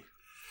 truly.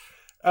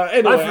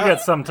 Anyway,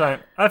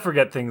 I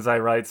forget things I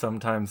write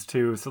sometimes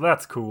too, so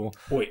that's cool.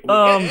 Wait.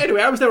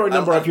 Anyway, I was there a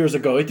number of years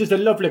ago. It is a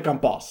lovely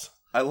campus.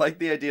 I like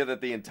the idea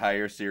that the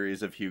entire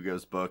series of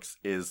Hugo's books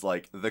is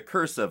the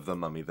curse of the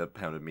mummy that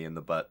pounded me in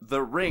the butt,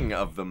 the ring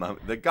of the mummy,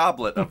 the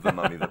goblet of the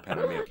mummy that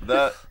pounded me,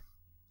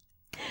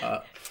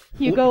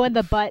 Hugo in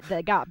the butt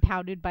that got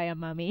pounded by a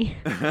mummy.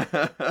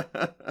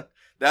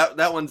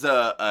 that one's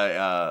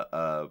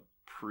a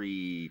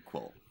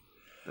prequel.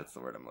 That's the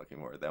word I'm looking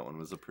for. That one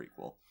was a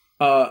prequel.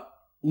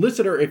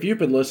 Listener, if you've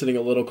been listening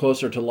a little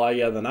closer to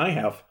Laia than I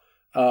have,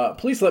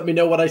 please let me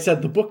know what I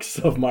said the books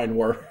of mine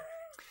were.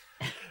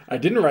 I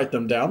didn't write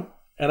them down,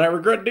 and I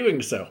regret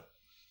doing so.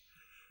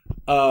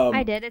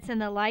 I did. It's in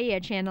the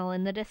Laia channel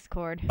in the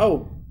Discord.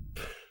 Oh,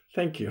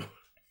 thank you.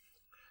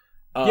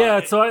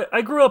 So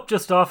I grew up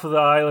just off of the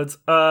islands.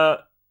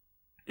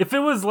 If it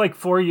was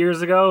 4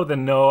 years ago,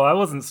 then no, I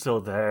wasn't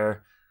still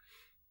there.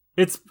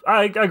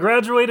 I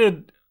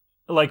graduated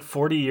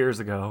 40 years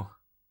ago.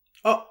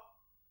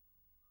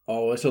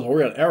 Oh, this is a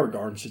real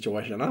Aragorn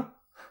situation, huh?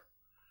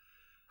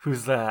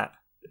 Who's that?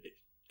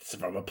 It's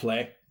from a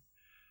play.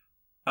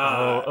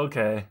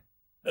 Okay.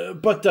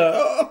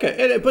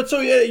 Okay. But so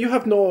you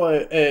have no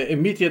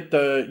immediate.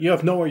 You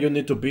have nowhere you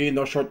need to be.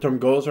 No short-term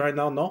goals right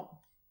now. No.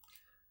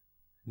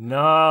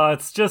 No,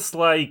 it's just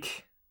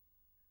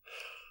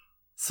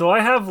So I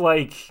have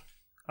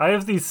I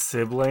have these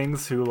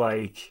siblings who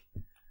like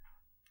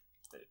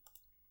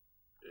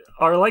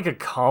are like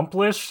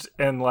accomplished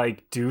and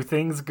like do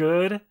things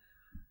good.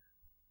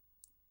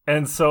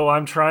 And so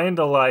I'm trying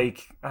to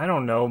like, I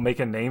don't know, make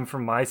a name for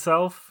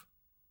myself.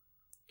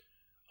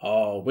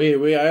 Oh,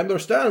 I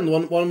understand.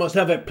 One must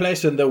have a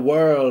place in the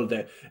world,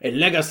 a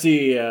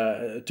legacy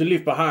to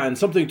leave behind,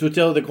 something to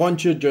tell the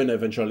grandchildren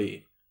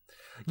eventually.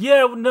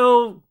 Yeah,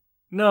 no,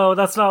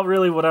 that's not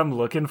really what I'm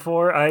looking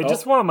for. I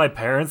just want my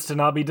parents to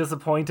not be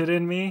disappointed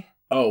in me.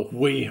 Oh,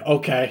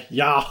 okay,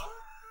 yeah.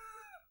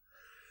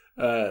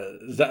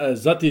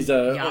 That is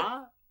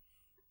Yeah?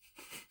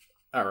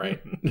 all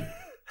right.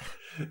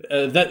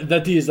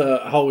 That is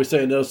how we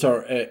say in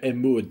Elsar, a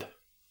mood.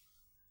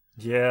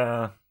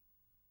 Yeah.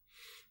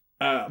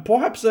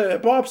 Perhaps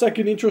I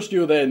can interest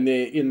you then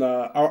in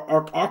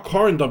our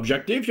current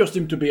objective. You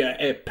seem to be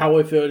a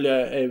powerful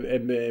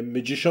a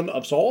magician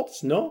of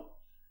sorts, no?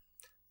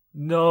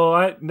 No,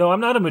 I'm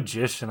not a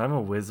magician. I'm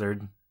a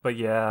wizard. But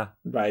yeah.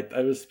 Right,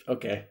 I was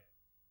okay.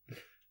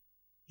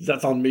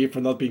 That's on me for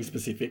not being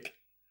specific.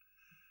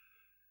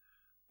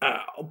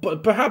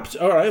 But perhaps,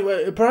 all right.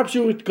 Well, perhaps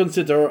you would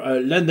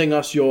consider lending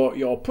us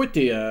your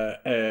pretty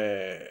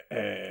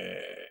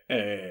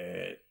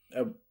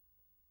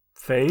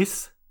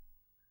Face?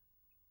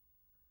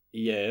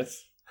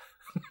 Yes.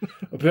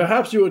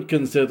 Perhaps you would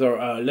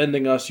consider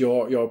lending us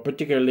your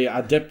particularly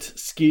adept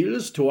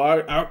skills to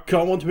our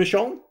current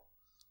mission?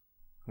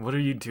 What are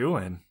you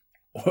doing?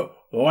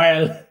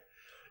 Well,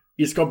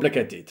 it's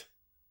complicated.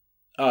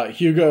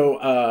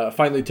 Hugo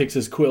finally takes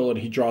his quill and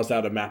he draws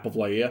out a map of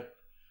Laia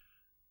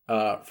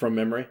from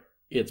memory.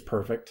 It's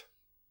perfect.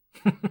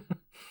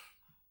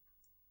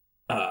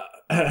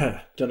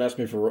 Don't ask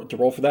me to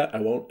roll for that. I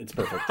won't. It's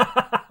perfect.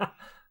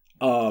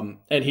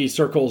 And he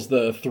circles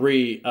the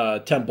 3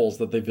 temples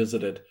that they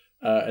visited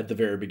at the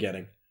very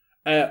beginning.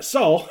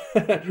 So,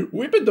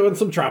 we've been doing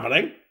some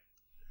traveling.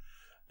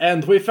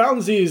 And we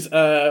found these,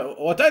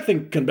 what I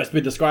think can best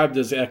be described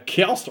as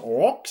chaos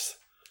rocks.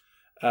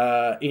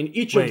 In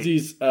each of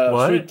these...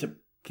 what?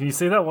 Can you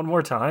say that one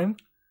more time?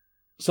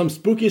 Some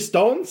spooky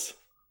stones.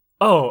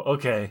 Oh,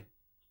 okay.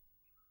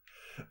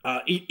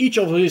 Each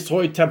of these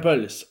 3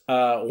 temples,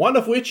 one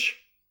of which,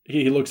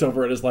 he looks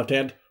over at his left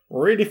hand,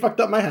 really fucked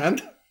up my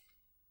hand.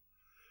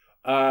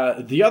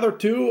 The other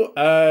 2,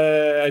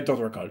 I don't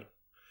recall.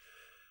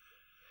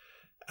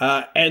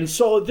 And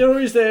so there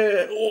is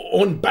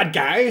one bad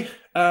guy,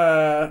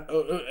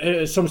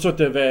 some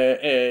sort of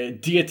a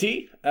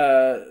deity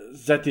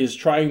that is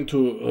trying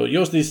to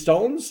use these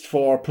stones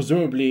for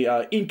presumably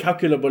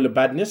incalculable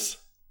badness.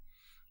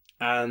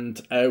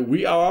 And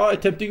we are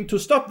attempting to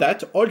stop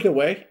that all the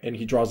way. And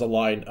he draws a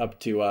line up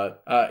to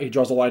he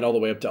draws a line all the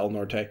way up to El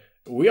Norte.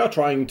 We are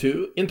trying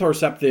to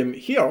intercept them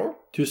here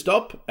to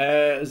stop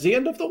the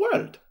end of the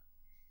world.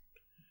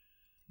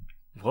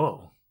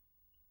 Whoa.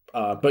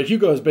 But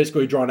Hugo has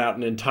basically drawn out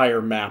an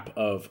entire map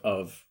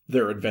of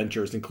their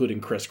adventures,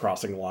 including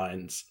crisscrossing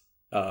lines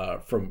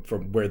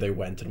from where they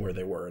went and where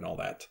they were and all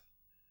that.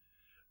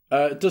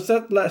 Does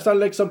that sound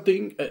like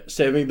something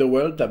saving the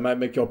world that might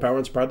make your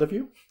parents proud of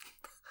you?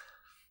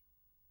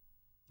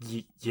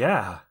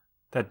 Yeah,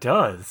 that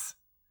does.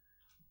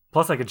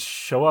 Plus, I could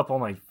show up all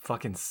my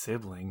fucking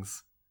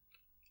siblings.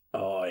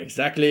 Oh,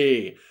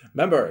 exactly.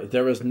 Remember,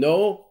 there is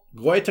no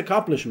great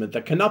accomplishment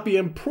that cannot be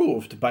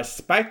improved by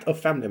spite of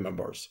family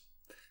members.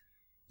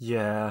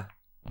 Yeah.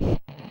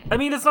 I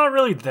mean, it's not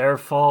really their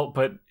fault,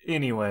 but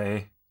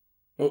anyway.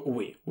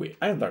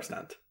 I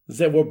understand.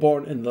 They were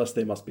born and thus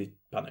they must be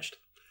punished.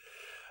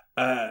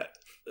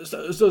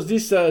 So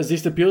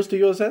this appeals to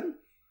you then?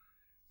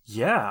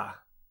 Yeah.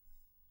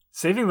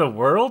 Saving the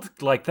world?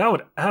 Like, that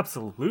would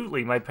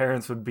absolutely, my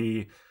parents would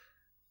be...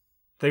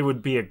 They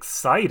would be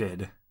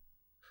excited.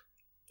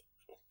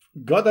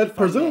 God, I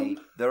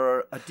presume. There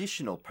are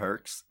additional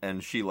perks,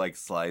 and she, like,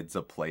 slides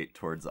a plate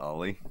towards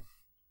Ollie.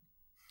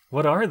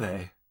 What are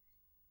they?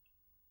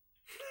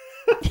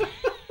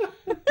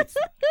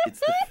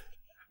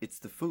 It's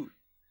the food.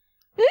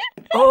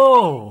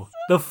 Oh!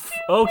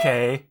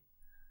 Okay.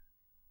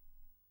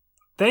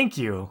 Thank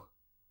you.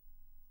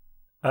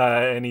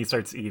 And he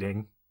starts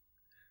eating.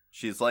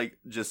 She's, like,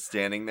 just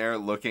standing there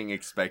looking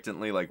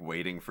expectantly, like,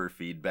 waiting for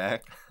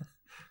feedback.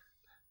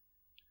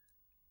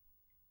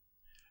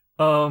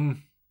 They're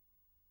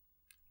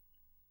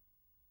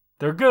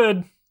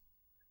good.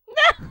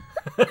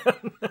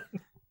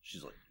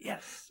 She's like,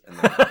 yes. And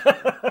then...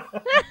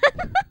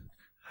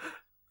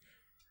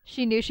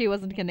 She knew she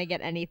wasn't going to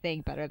get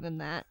anything better than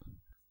that.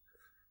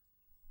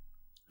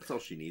 That's all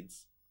she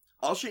needs.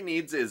 All she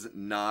needs is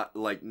not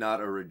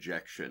a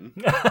rejection.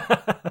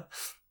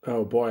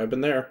 Oh boy, I've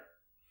been there.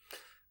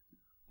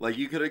 Like,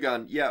 you could have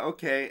gone, yeah,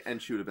 okay,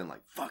 and she would have been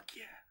like, fuck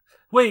yeah.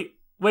 Wait.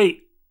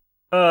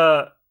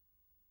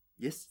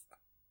 Yes?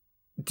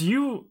 Do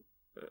you...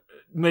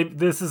 Maybe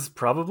this is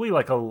probably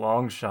like a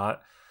long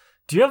shot.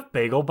 Do you have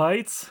bagel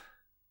bites?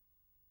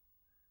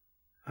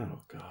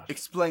 Oh god.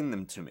 Explain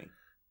them to me.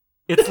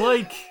 It's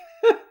like...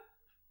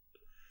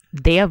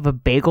 They have a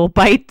bagel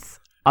bites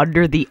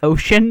under the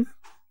ocean?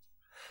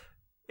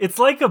 It's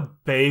like a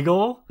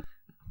bagel,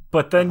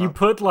 but then you Uh-huh.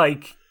 put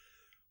like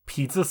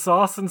pizza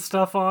sauce and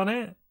stuff on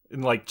it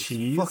and like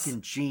cheese.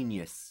 Fucking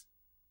genius.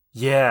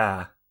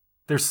 Yeah.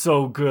 They're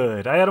so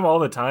good. I had them all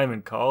the time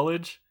in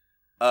college.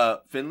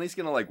 Finley's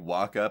gonna like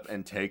walk up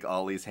and take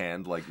Ollie's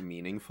hand like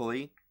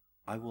meaningfully.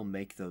 I will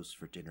make those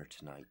for dinner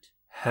tonight.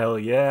 Hell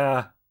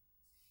yeah.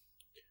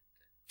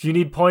 If you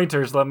need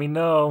pointers, let me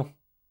know.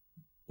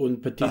 Un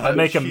petit. I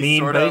make a She mean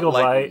sorta, bagel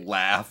like, bite.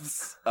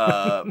 Laughs,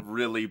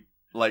 really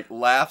like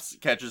laughs,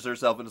 catches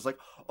herself, and is like,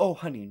 "Oh,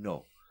 honey,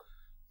 no."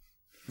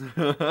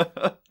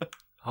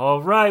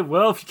 All right,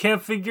 well, if you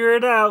can't figure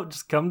it out,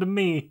 just come to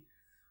me.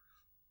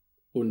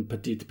 Un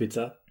petite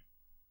pizza.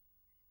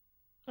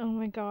 Oh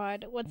my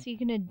god, what's he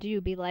gonna do?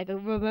 Be like,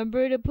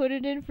 remember to put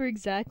it in for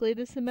exactly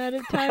this amount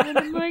of time in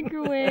the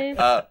microwave?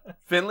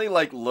 Finley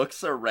like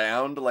looks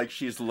around like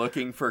she's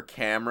looking for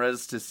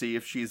cameras to see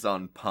if she's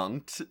on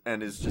Punk'd,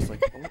 and is just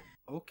like,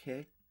 "Oh,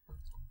 okay."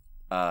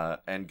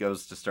 And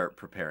goes to start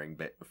preparing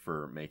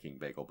for making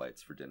bagel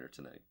bites for dinner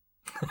tonight.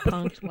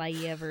 Punked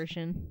Laia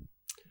version.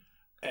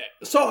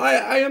 So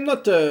I am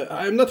not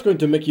going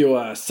to make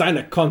you sign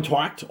a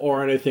contract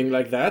or anything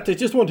like that. I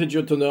just wanted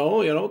you to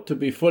know, to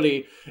be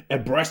fully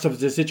abreast of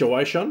the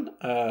situation,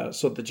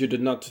 so that you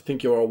did not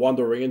think you were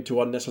wandering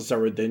into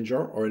unnecessary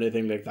danger or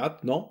anything like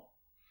that. No.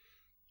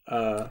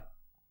 No,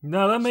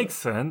 that makes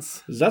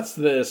sense. That's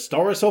the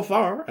story so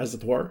far, as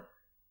it were.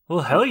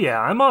 Well, hell yeah,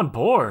 I'm on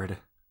board.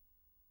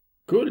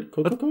 Cool.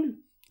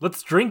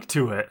 Let's drink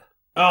to it.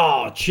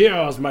 Oh,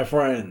 cheers, my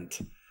friend.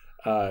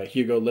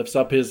 Hugo lifts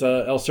up his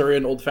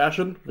Elserian Old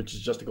Fashioned, which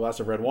is just a glass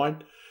of red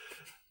wine.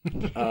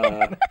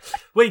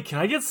 Wait, can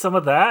I get some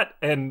of that?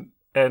 And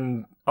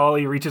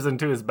Ollie reaches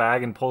into his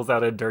bag and pulls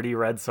out a dirty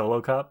red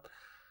Solo cup.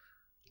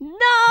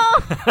 No!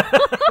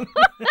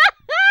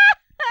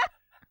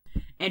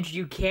 And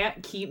you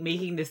can't keep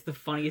making this the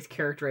funniest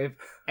character I've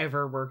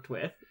ever worked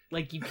with.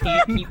 Like, you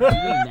can't keep doing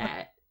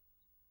that.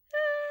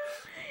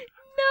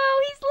 No,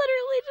 he's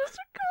literally just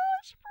a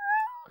coach,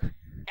 bro.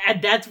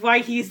 And that's why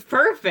he's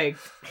perfect.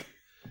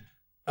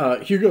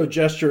 Hugo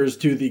gestures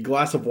to the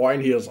glass of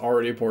wine he has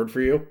already poured for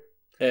you.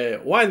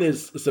 Wine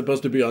is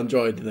supposed to be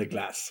enjoyed in a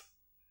glass.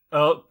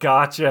 Oh,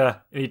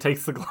 gotcha. And he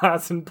takes the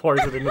glass and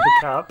pours it into the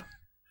cup.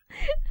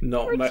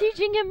 No, We're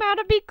teaching him how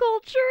to be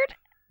cultured.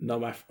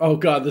 Oh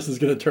god, this is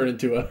going to turn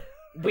into a...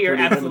 We are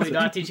pretty absolutely conversation.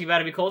 not teaching you how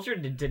to be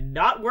cultured. It did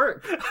not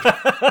work.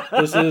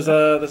 This is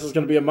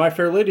going to be a My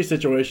Fair Lady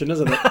situation,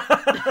 isn't it?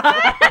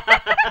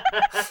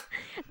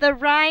 The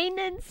Rhine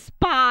and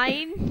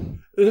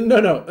Spine.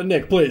 No,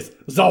 Nick, please.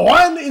 The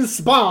wine is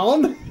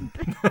spawned.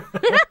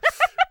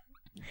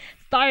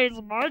 Stars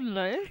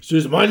Marley.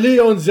 She's mainly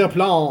on the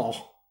plan.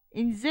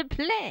 In the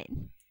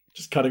plane.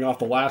 Just cutting off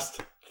the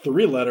last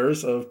 3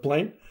 letters of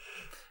plane.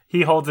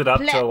 He holds it up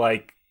to, Bleh.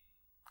 like,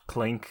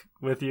 clink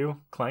with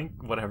you.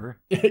 Clank? Whatever.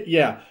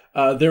 Yeah,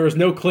 there is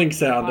no clink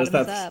sound. As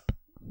Bottoms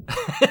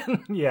that's up.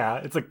 Yeah,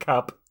 it's a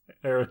cup.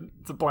 Or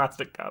it's a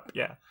plastic cup,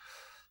 yeah.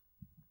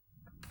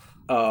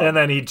 uh, And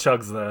then he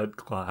chugs the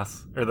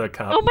glass, or the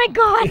cup. Oh my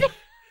god!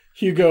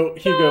 Hugo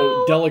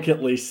No.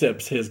 delicately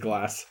sips his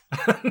glass.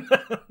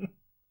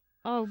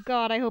 Oh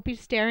god, I hope he's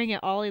staring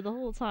at Ollie the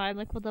whole time.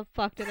 Like, what the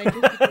fuck did I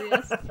just do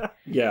this?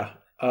 Yeah.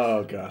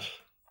 Oh gosh.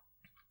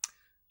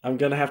 I'm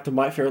gonna have to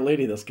My Fair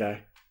Lady this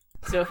guy.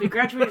 So if he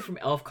graduated from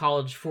Elf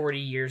College 40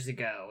 years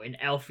ago, in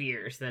Elf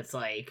years, that's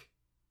like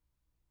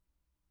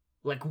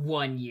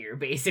 1 year,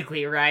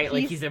 basically, right?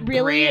 Like, he's a He's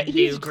brand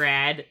new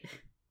grad.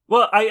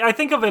 Well, I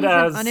think of it He's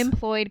as... an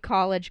unemployed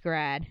college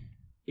grad.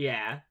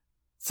 Yeah.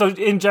 So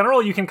in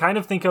general, you can kind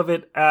of think of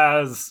it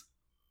as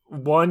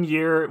 1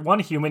 year, 1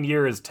 human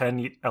year is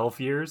 10 elf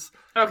years.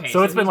 Okay,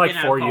 So it's been he's like out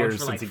of 4 college years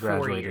for, since he 4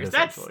 graduated, years.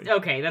 That's essentially.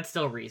 okay. That's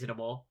still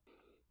reasonable.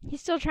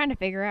 He's still trying to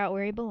figure out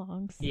where he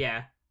belongs.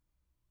 Yeah.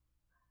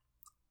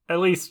 At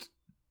least,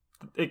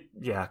 it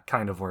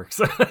kind of works.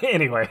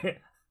 Anyway,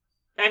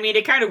 I mean,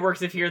 it kind of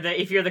works if you're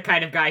the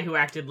kind of guy who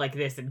acted like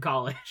this in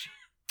college.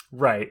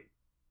 right.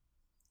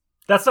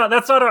 That's not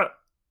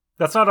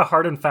a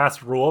hard and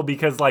fast rule,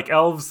 because like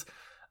elves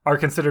are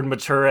considered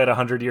mature at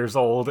 100 years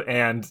old,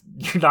 and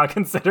you're not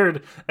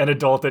considered an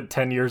adult at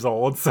 10 years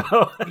old. So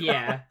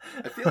Yeah.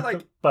 I feel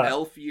like But-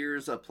 elf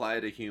years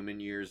apply to human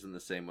years in the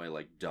same way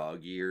like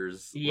dog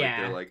years. Yeah. Like,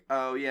 they're like,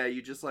 oh yeah,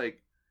 you just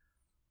like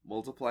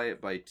multiply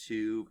it by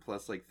 2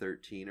 plus like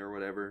 13 or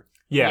whatever.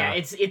 yeah.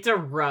 It's a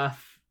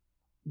rough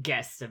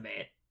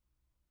guesstimate.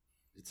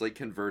 It's like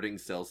converting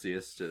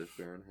Celsius to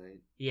Fahrenheit.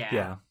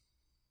 Yeah.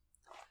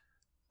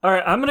 All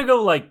right, I'm gonna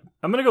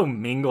go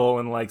mingle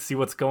and like see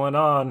what's going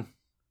on.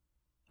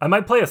 I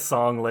might play a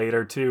song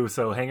later too,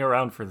 so hang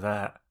around for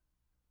that.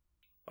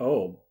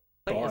 Oh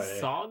Play boy. a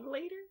song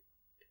later?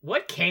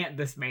 What can't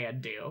this man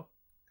do?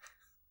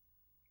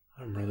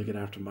 I'm really gonna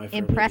have to My Fair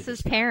Impress Lady his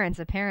this guy. parents,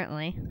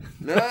 apparently.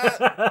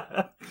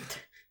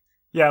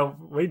 Yeah,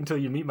 wait until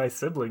you meet my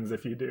siblings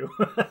if you do.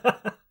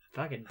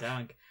 Fucking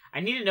dunk. I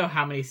need to know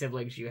how many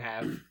siblings you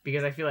have,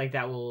 because I feel like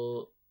that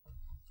will...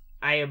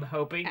 I am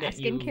hoping that Ask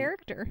you... in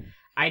character.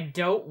 I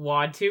don't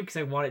want to because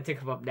I want it to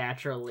come up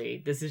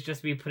naturally. This is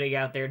just me putting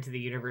out there to the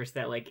universe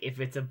that, like, if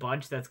it's a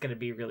bunch, that's going to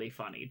be really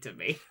funny to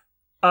me.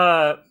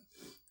 Ollie,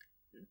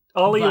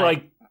 But-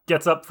 like,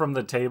 gets up from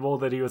the table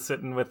that he was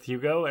sitting with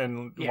Hugo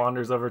and Yeah.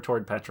 wanders over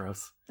toward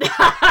Petros.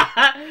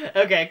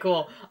 Okay,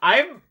 cool.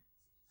 I'm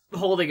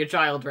holding a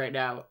child right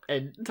now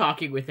and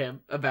talking with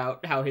him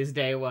about how his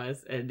day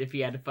was and if he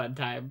had a fun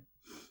time.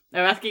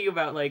 I'm asking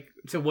about, like,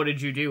 so what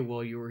did you do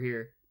while you were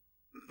here?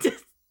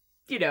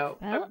 You know,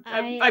 Well,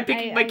 I'm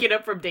picking my kid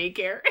up from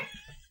daycare.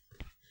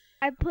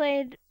 I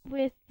played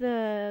with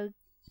the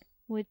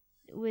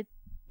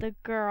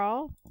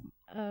girl,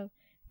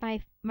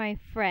 my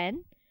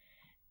friend,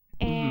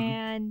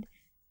 and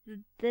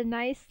the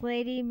nice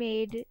lady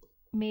made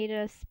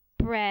us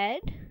bread.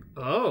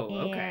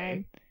 Oh,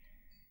 okay.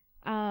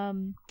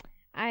 And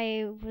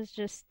I was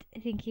just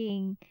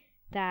thinking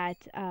that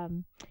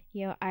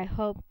I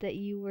hope that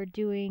you were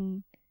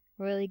doing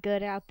really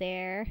good out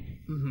there.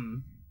 Mm-hmm.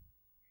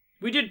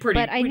 We did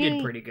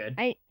pretty good.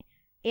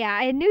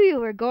 I knew you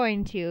were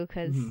going to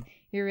because Mhm.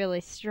 you're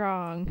really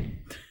strong.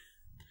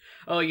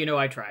 Oh,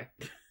 I try.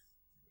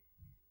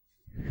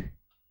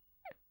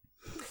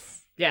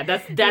 Yeah,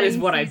 that is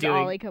what I'm doing.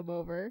 Ollie come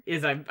over.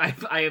 Is I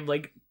am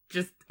like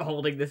just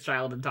holding this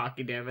child and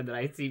talking to him, and then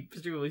I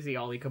presumably see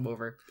Ollie come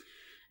over,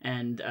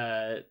 and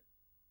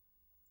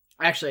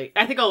actually,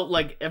 I think I'll,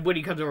 like, when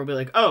he comes over, I'll be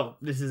like, oh,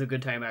 this is a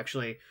good time,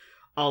 actually.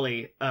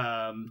 Ollie,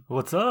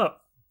 What's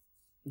up?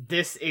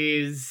 this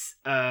is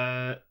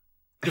The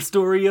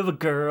story of a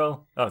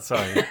girl. Oh,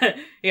 sorry.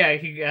 yeah,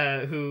 he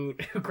who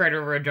cried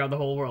over and drowned the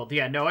whole world.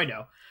 Yeah, no, I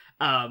know.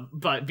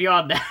 But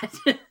beyond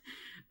that,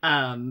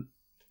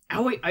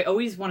 I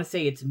always want to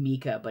say it's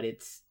Mika, but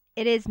It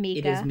is Mika.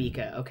 it is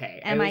Mika. Okay,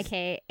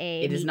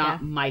 M-I-K-A. It is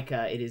not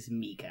Micah. It is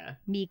Mika.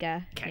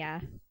 Mika. Okay.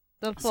 Yeah.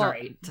 The full,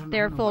 Sorry,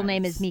 their full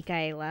name is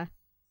Mikaela.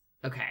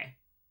 Okay,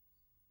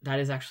 that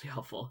is actually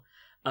helpful.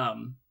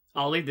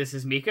 Ollie, this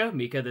is Mika.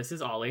 Mika, this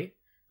is Ollie.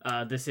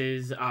 This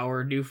is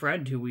our new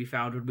friend who we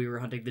found when we were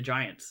hunting the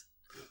giants.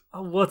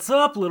 Oh, what's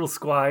up, little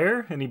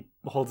squire? And he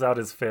holds out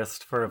his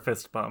fist for a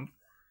fist bump.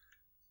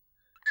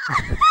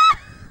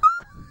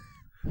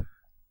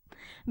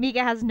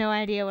 Mika has no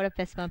idea what a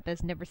fist bump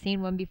is, never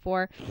seen one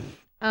before,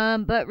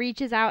 but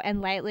reaches out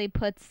and lightly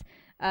puts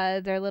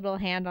their little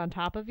hand on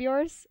top of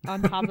yours,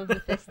 on top of the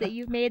fist that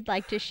you've made,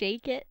 like to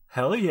shake it.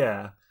 Hell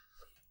yeah.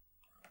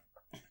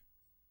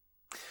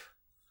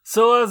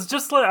 So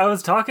I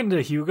was talking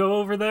to Hugo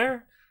over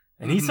there,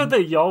 and he said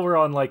that y'all were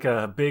on like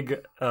a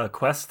big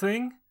quest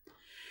thing.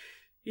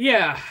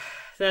 Yeah,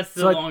 that's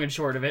the So long and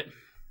short of it.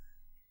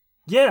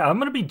 Yeah, I'm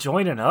gonna be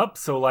joining up,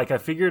 so like I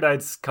figured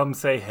I'd come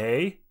say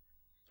hey.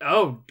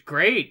 Oh,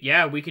 great.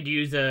 Yeah, we could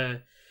use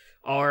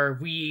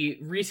we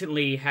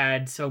recently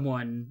had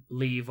someone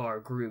leave our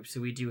group,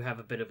 so we do have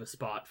a bit of a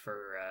spot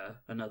for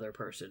another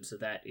person, so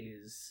that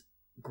is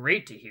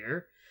great to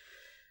hear.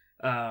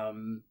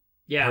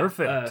 Yeah.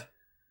 Perfect.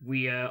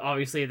 We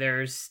obviously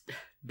there's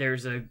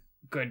a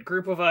good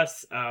group of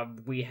us.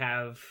 We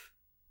have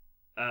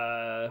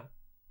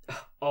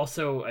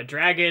also a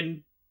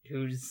dragon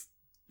who's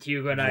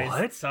Hugo and I's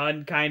What?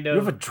 son, kind You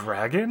of. have a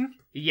dragon?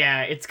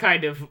 Yeah, it's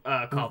kind of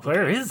complicated.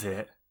 Where is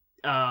it?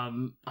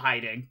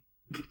 Hiding.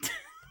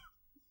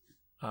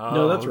 Oh,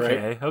 No, that's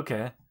okay,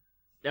 okay.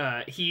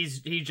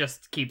 He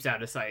just keeps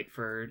out of sight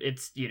for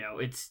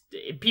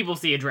people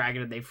see a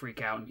dragon and they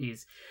freak out, and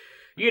he's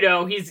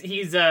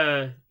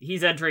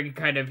entering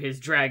kind of his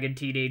dragon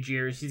teenage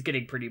years. He's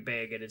getting pretty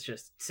big, and it's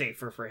just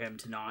safer for him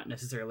to not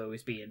necessarily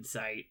always be in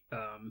sight.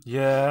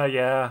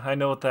 Yeah, I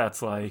know what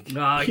that's like.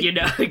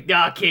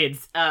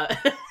 Kids.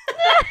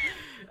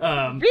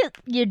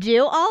 You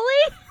do,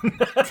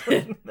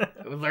 Ollie?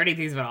 Learning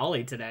things about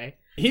Ollie today.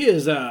 He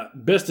is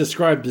best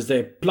described as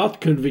a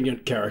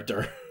plot-convenient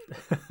character.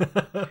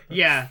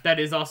 Yeah, that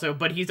is also,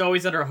 but he's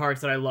always at our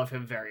hearts, and I love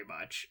him very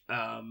much.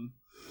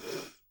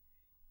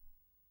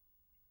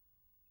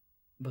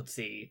 Let's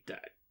see.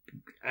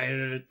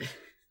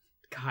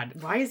 God,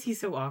 why is he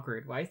so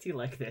awkward? Why is he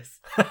like this?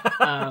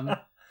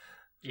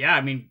 Yeah,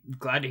 I mean,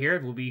 glad to hear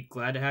it. We'll be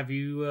glad to have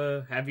you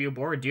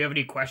aboard. Do you have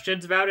any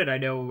questions about it? I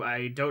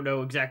don't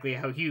know exactly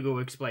how Hugo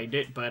explained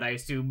it, but I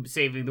assume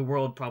saving the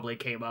world probably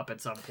came up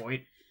at some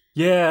point.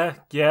 Yeah,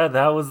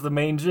 that was the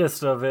main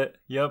gist of it.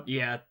 Yep.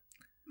 Yeah,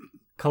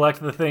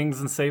 Collect the things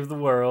and save the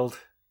world.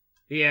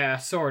 yeah,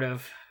 sort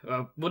of.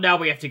 Well, now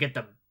we have to get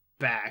them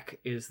back.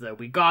 Is that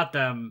we got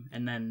them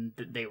and then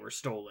they were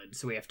stolen,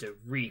 so we have to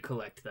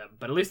recollect them.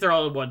 But at least they're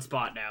all in one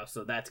spot now,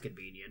 so that's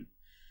convenient.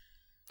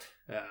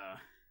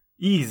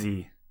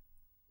 Easy.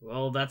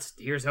 Well,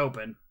 here's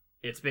hoping.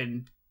 It's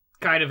been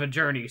kind of a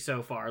journey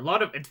so far.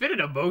 It's been an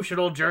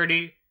emotional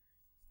journey.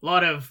 A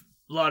lot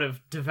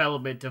of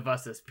development of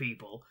us as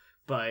people,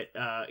 but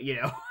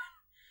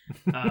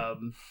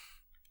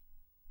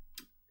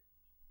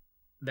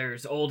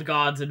there's old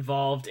gods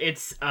involved.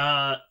 It's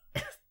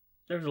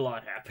there's a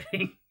lot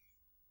happening.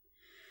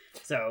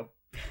 So,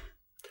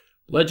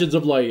 Legends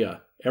of Leia,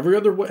 Every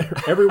other way,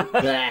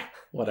 blah,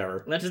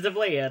 whatever. Legends of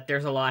Leia,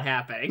 there's a lot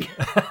happening.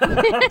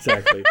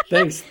 Exactly.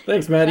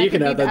 Thanks, Maddie. You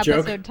can add that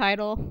joke. Episode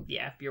title.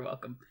 Yeah, you're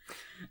welcome.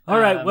 All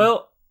right,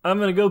 well, I'm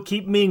going to go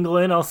keep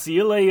mingling. I'll see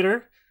you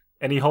later.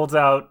 And he holds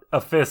out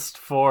a fist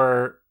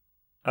for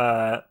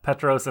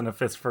Petros and a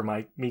fist for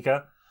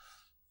Mika.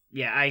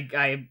 Yeah,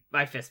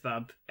 I fist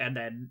bump, and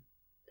then...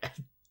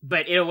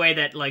 but in a way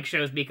that, like,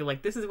 shows Mika,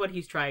 like, this is what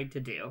he's trying to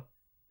do.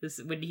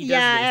 When he does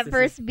at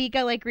first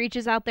Mika, like,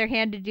 reaches out their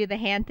hand to do the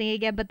hand thing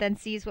again, but then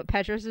sees what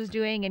Petros is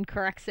doing and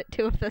corrects it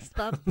to a fist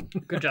bump.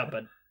 Good job,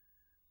 bud.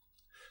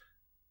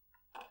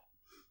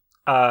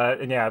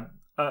 And yeah,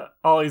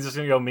 Ollie's just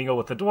gonna go mingle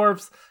with the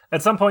dwarves.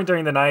 At some point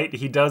during the night,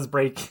 he does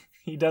break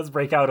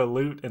out a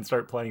lute and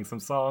start playing some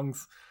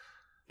songs.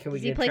 Can we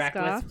Does he get play track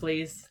ska? list,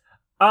 please?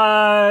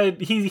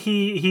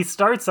 He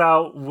starts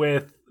out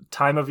with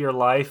 "Time of Your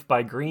Life"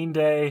 by Green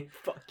Day.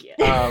 Fuck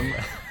yeah.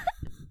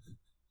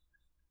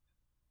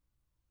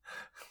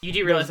 You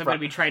do realize I'm going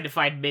to be trying to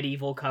find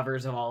medieval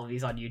covers of all of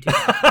these on YouTube,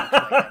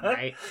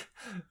 right?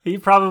 He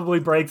probably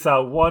breaks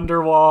out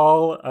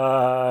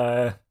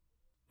Wonderwall.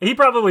 He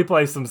probably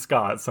plays some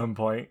ska at some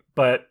point,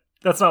 but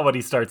that's not what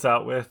he starts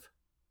out with.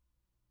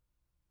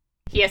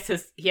 He has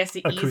to ease us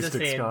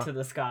Acoustic ska. into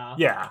the ska.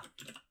 Yeah.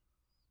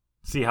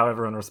 See how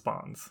everyone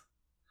responds.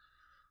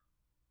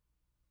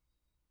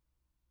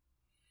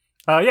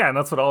 Yeah, and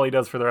that's what Ollie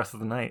does for the rest of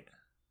the night.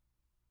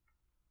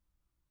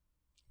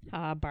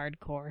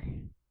 Bardcore.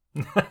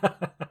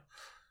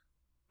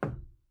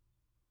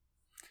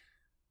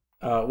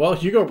 Well,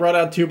 Hugo brought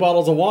out 2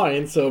 bottles of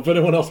wine, so if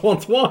anyone else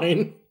wants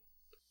wine.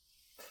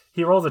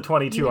 He rolls a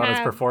 22 on his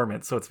have-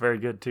 performance, so it's very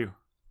good too.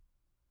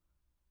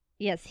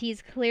 Yes,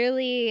 he's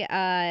clearly,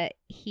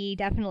 he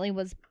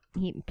was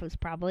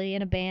probably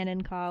in a band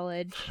in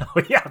college.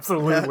 Oh, he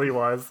absolutely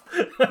was.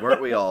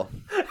 Weren't we all?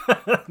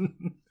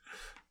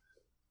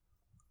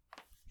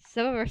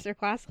 Some of us are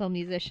classical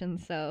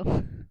musicians,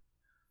 so...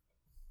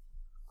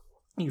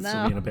 He can No.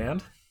 still be in a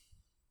band.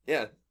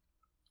 Yeah.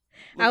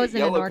 I was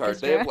in an Yellow Card. They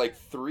orchestra. have like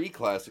 3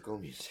 classical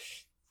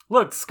musicians.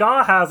 Look,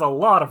 ska has a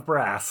lot of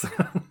brass.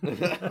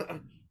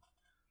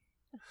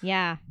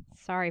 Yeah,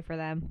 sorry for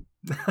them.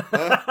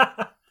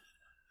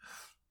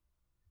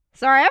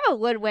 Sorry, I'm a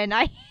woodwind.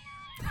 I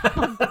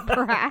love the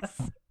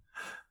brass.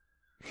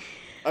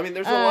 I mean,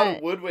 there's a lot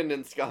of woodwind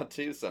in ska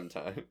too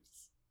sometimes.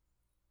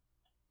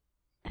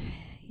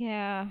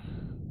 Yeah.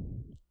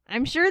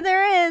 I'm sure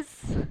there is.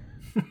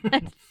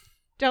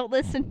 Don't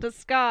listen to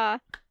ska.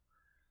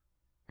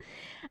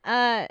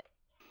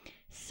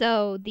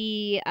 So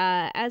the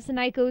as the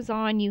night goes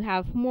on, you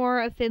have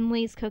more of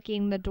Finley's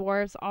cooking. The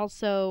dwarves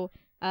also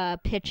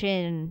pitch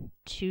in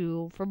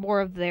for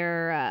more of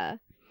their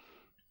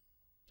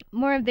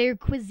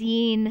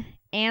cuisine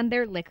and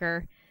their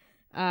liquor,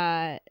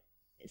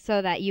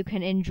 so that you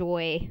can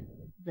enjoy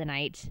the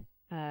night.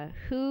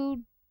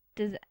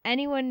 Does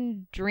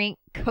anyone drink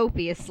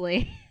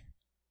copiously?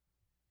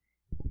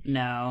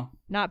 No.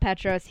 Not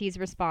Petros. He's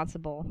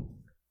responsible.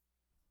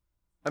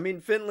 I mean,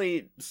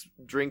 Finley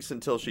drinks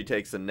until she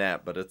takes a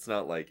nap, but it's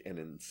not like an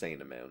insane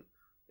amount.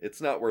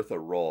 It's not worth a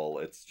roll.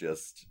 It's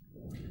just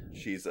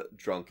she's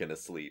drunk and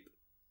asleep.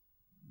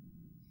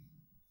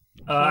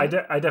 I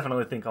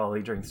definitely think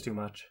Ollie drinks too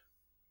much.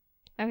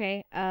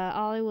 Okay.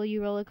 Ollie, will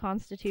you roll a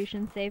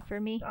Constitution save for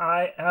me?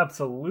 I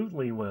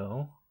absolutely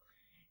will.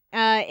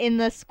 In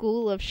the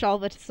school of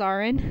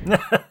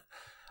Shalva-Tsarin.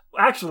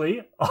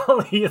 Actually,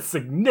 Ollie is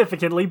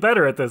significantly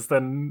better at this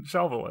than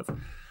Shalva was.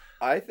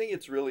 I think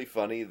it's really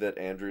funny that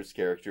Andrew's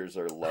characters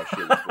are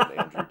luscious when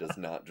Andrew does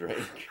not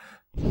drink.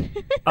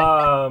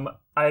 I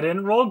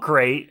didn't roll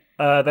great.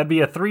 That'd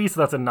be a 3,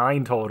 so that's a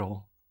 9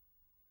 total.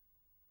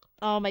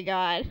 Oh my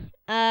god.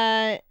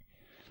 That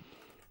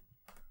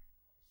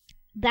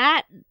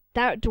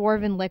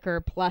dwarven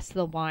liquor plus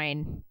the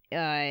wine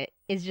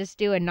is just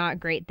doing not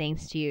great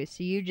things to you.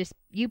 So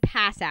you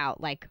pass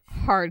out like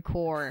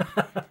hardcore.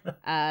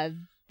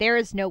 There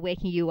is no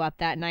waking you up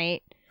that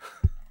night.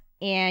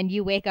 And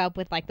you wake up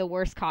with like the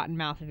worst cotton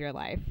mouth of your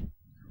life.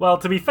 Well,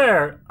 to be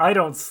fair, I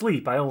don't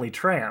sleep. I only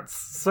trance.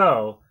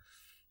 So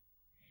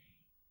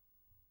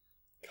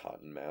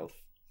Cottonmouth.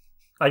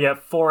 I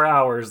get 4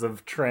 hours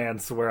of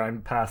trance where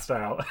I'm passed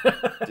out.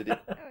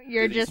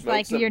 You're Did he just smoke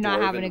like, some you're not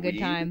dwarven having a good weed?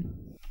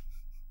 time.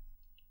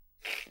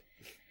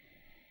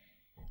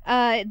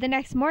 The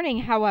next morning,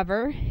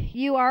 however,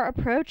 you are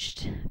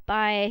approached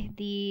by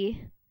the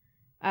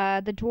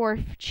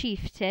dwarf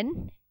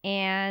chieftain,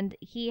 and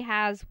he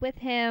has with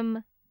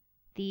him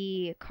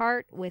the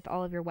cart with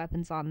all of your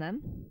weapons on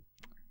them.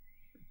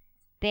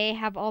 They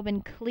have all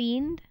been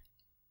cleaned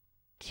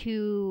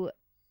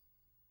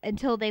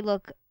until they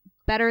look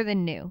better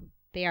than new.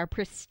 They are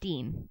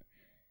pristine.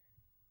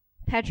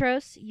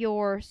 Petros,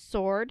 your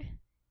sword,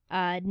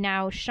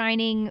 now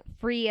shining,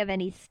 free of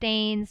any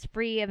stains,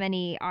 free of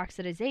any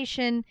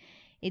oxidization.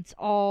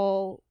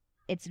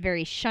 It's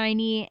very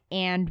shiny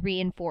and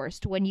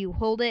reinforced. When you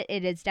hold it,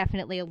 it is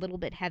definitely a little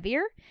bit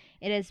heavier.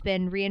 It has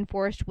been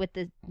reinforced with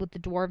the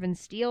dwarven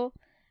steel,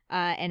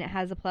 and it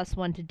has a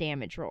 +1 to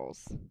damage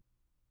rolls.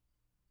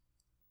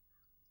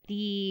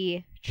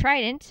 The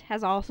trident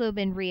has also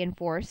been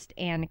reinforced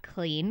and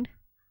cleaned.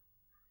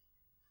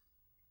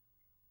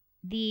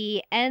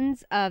 The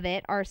ends of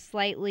it are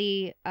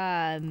slightly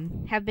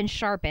have been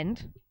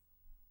sharpened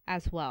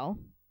as well.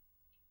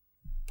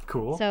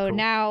 Cool. So cool.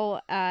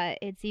 now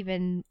it's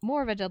even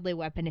more of a deadly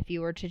weapon if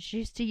you were to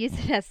choose to use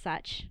it as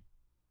such.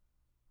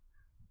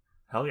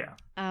 Hell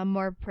yeah.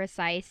 More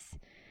precise.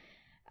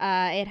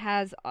 It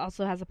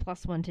also has a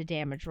 +1 to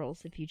damage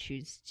rolls if you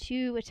choose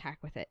to attack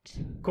with it.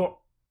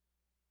 Cool.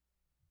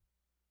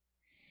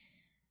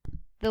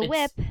 The It's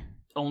whip,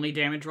 Only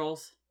damage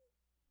rolls?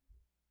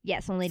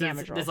 yes, only So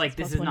damage rolls. It's like, It's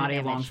this is +1 to not a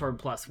damage. longsword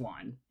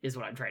 +1, is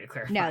what I'm trying to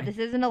clarify. No, this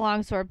isn't a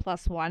longsword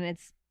 +1.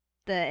 It's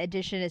the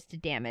addition is to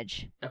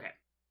damage. Okay.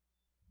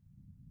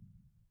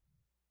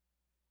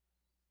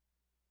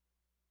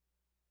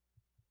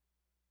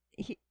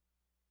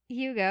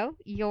 Hugo,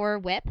 your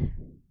whip.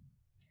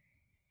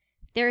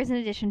 There is an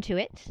addition to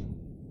it.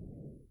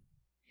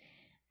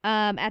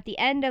 At the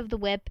end of the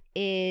whip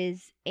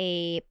is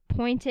a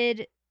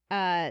pointed,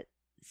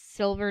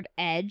 silvered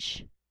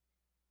edge.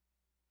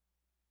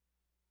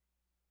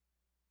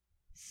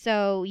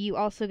 So you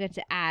also get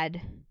to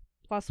add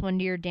 +1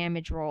 to your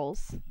damage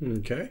rolls.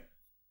 Okay.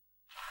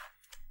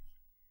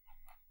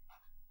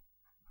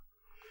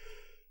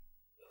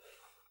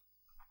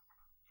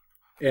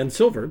 And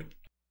silvered.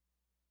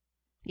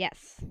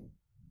 Yes.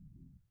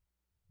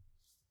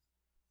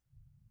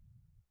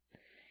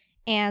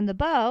 And the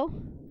bow.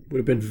 Would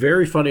have been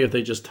very funny if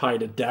they just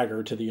tied a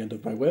dagger to the end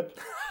of my whip.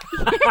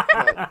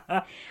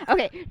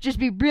 Okay, just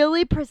be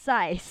really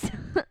precise.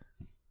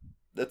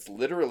 That's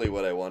literally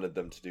what I wanted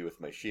them to do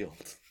with my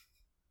shield.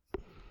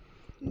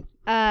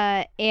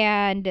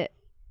 And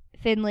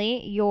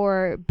Finley,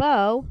 your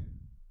bow.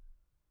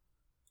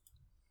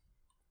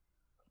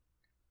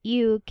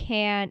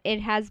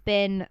 It has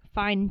been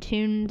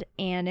fine-tuned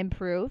and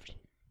improved.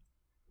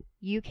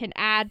 You can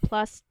add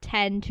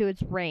 +10 to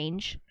its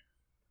range.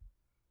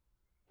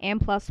 And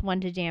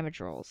 +1 to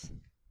damage rolls.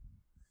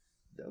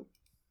 Nope.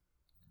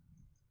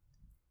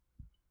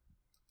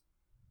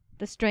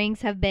 The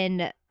strings have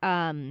been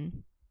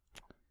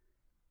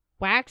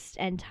waxed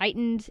and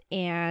tightened,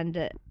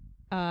 and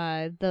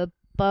the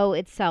bow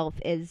itself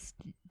is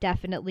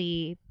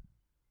definitely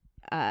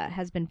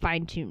has been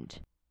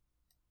fine-tuned.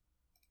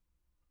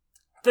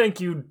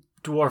 Thank you,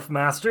 Dwarf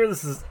Master.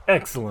 This is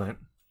excellent.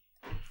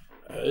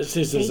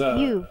 Thank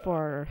you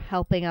for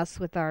helping us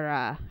with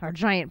our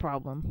giant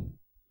problem.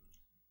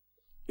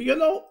 You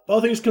know,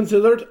 all things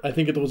considered, I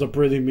think it was a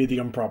pretty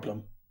medium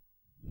problem.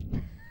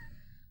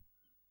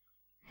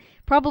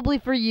 Probably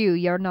for you,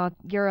 you're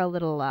a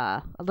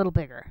little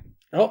bigger.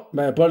 Oh,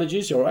 my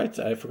apologies, you're right.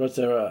 I forgot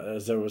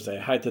there was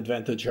a height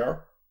advantage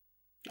here.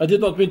 I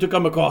did not mean to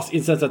come across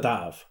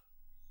insensitive.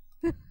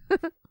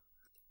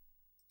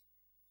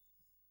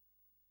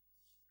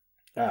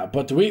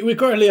 But we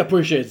greatly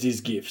appreciate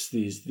these gifts,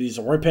 these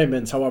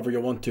repayments, however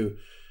you want to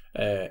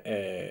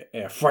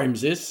frame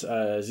this.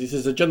 This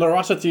is a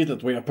generosity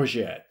that we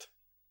appreciate.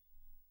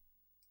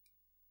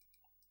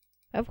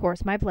 Of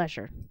course, my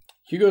pleasure.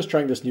 Hugo's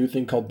trying this new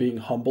thing called being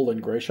humble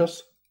and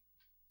gracious.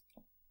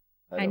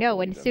 I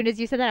know. As soon as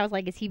you said that, I was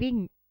like, "Is he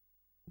being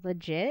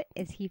legit?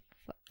 Is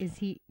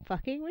he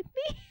fucking with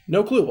me?"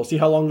 No clue. We'll see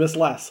how long this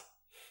lasts.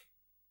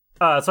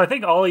 So I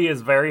think Ollie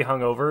is very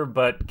hungover,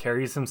 but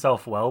carries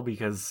himself well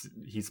because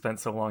he spent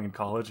so long in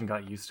college and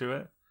got used to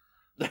it.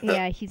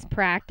 Yeah, he's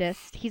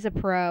practiced. He's a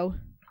pro.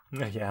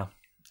 Yeah.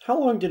 How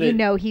long did You it...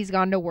 know he's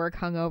gone to work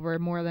hungover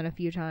more than a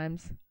few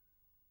times.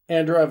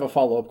 Andrew, I have a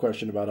follow-up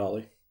question about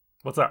Ollie.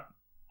 What's up?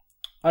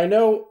 I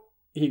know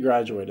he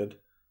graduated,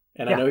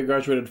 and I Yeah. know he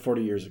graduated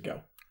 40 years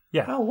ago.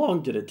 Yeah. How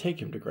long did it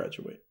take him to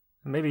graduate?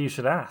 Maybe you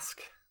should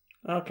ask.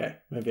 Okay,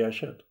 maybe I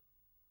should.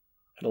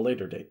 At a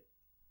later date.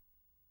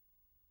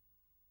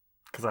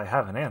 Because I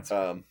have an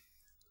answer.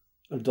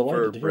 I'm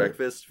delighted For to hear it.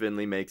 breakfast,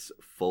 Finley makes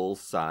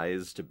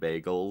full-sized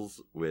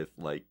bagels with,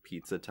 like,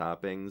 pizza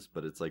toppings,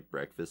 but it's, like,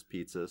 breakfast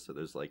pizza, so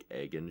there's, like,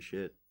 egg and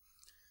shit.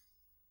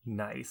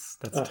 Nice.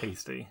 That's Ugh.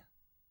 tasty.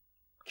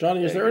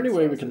 Johnny, is there Egg any and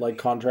way we can, sausage. like,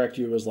 contract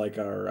you as, like,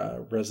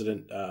 our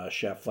resident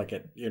chef, like,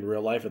 in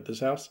real life at this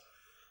house?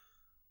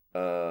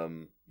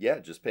 Yeah,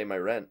 just pay my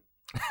rent.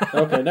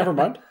 Okay, never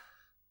mind.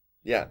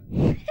 Yeah.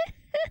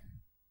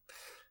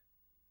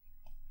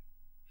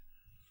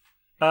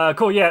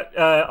 Cool,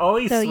 yeah.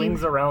 Ollie So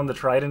swings around the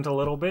trident a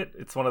little bit.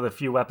 It's one of the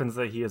few weapons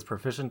that he is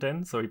proficient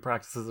in, so he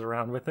practices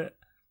around with it.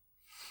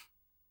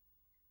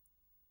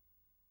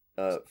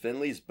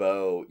 Finley's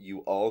bow, you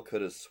all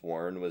could have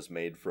sworn was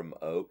made from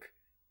oak,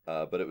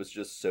 but it was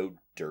just so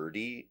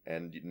dirty,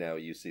 and now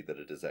you see that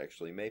it is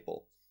actually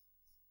maple.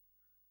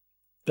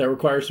 That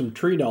requires some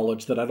tree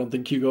knowledge that I don't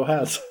think Hugo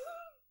has.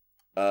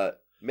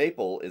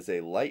 Maple is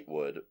a light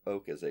wood,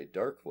 oak is a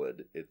dark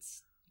wood.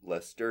 It's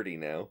less sturdy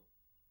now.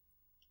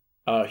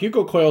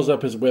 Hugo coils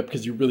up his whip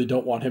because you really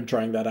don't want him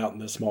trying that out in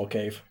this small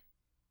cave.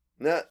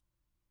 Nah,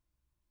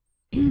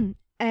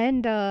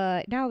 And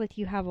now that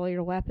you have all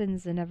your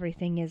weapons and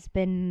everything has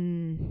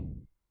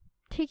been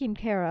taken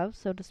care of,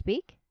 so to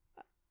speak,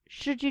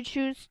 should you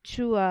choose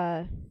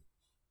to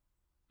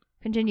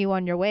continue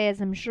on your way, as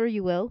I'm sure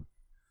you will.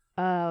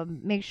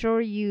 Make sure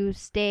you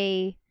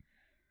stay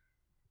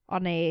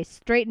on a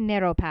straight and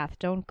narrow path.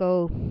 Don't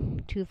go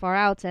too far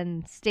out,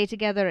 and stay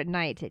together at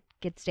night. It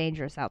gets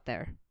dangerous out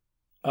there.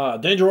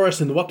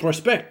 Dangerous in what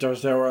respect? Are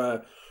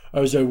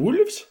there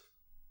wolves?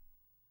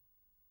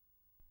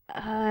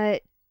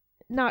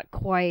 Not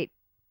quite.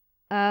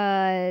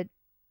 I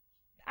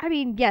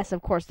mean, yes,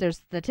 of course,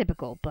 there's the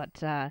typical, but,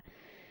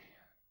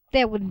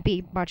 that wouldn't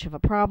be much of a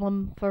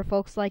problem for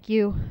folks like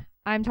you.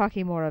 I'm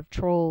talking more of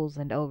trolls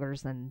and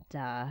ogres and,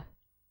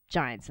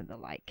 giants and the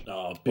like.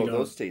 Oh, Well,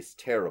 those taste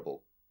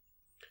terrible.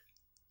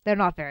 They're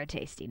not very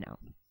tasty, no.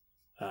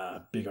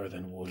 Bigger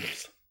than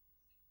wolves.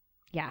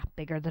 Yeah,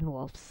 bigger than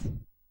wolves.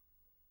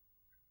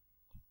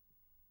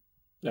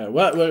 Well,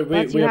 But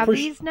we you have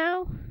appreciate. these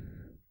now?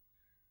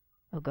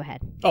 Oh, go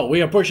ahead. Oh,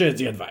 we appreciate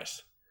the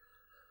advice.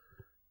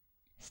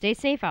 Stay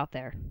safe out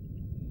there.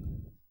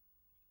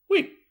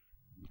 We.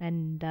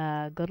 And,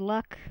 good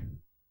luck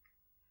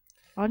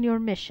on your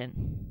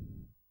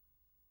mission.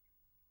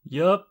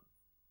 Yup.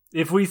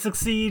 If we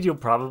succeed, you'll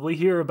probably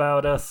hear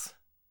about us.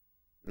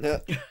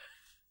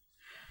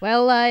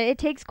 Well, it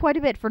takes quite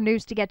a bit for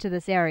news to get to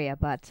this area,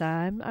 but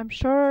I'm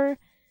sure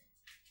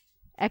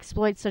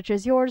exploits such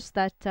as yours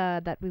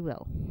that we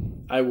will.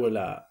 I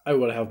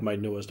will have my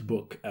newest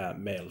book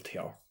mailed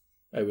here.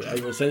 I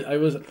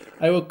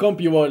will comp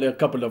you all a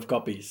couple of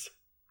copies.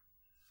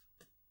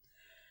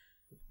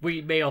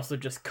 We may also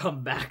just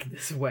come back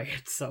this way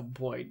at some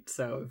point,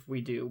 so if we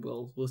do,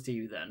 we'll see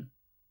you then.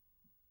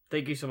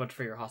 Thank you so much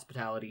for your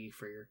hospitality,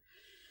 for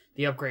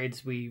the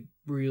upgrades. We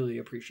really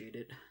appreciate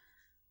it.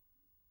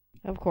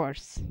 Of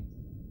course.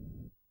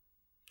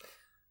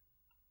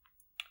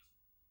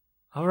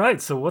 All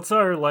right, so what's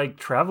our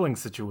traveling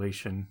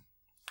situation?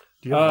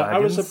 Do you have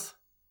wagons?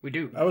 We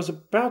do. I was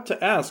about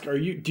to ask,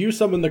 do you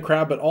summon the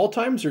crab at all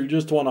times, or you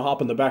just want to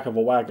hop in the back of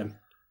a wagon?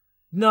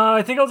 No,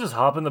 I think I'll just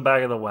hop in the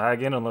back of the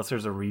wagon unless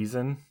there's a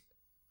reason.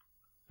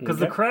 Because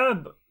the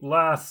crab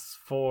lasts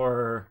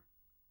for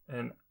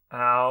an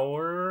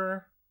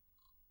hour.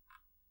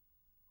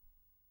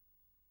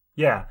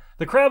 Yeah,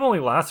 the crab only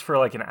lasts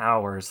for an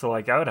hour, so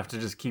I would have to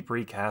just keep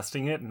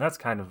recasting it, and that's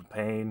kind of a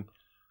pain.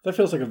 That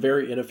feels like a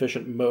very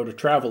inefficient mode of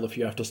travel if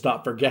you have to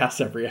stop for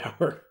gas every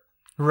hour.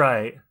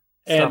 Right.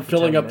 And Stop for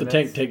filling 10 up the tank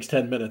minutes. takes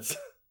 10 minutes.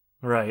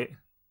 Right.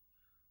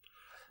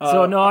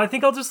 So, no, I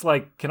think I'll just,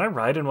 can I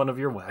ride in one of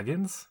your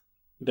wagons?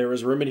 There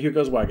is room in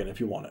Hugo's wagon if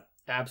you want it.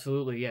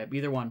 Absolutely, yeah,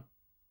 either one.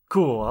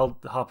 Cool, I'll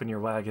hop in your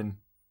wagon.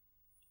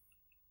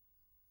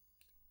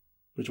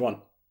 Which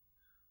one?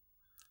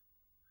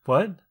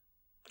 What?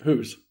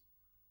 Whose?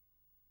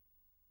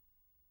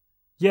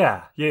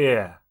 Yeah.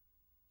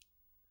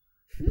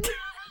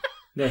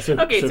 No, Okay,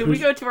 so we who's-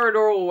 go to our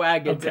normal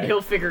wagons, Okay. and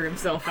he'll figure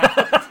himself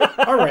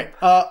out. All right.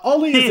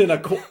 Ollie is in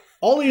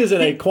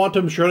a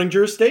quantum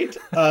Schrödinger state.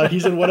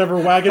 He's in whatever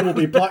wagon will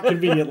be plot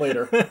convenient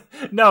later.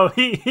 No,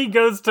 he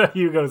goes to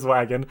Hugo's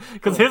wagon,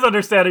 because his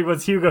understanding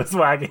was Hugo's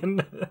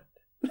wagon.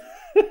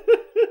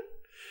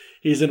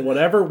 He's in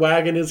whatever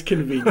wagon is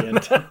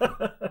convenient.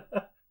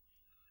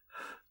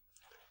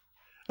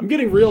 I'm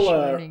getting real.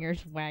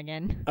 Schrödinger's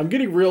wagon. I'm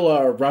getting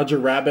real. Roger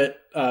Rabbit.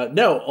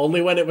 No,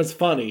 only when it was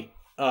funny.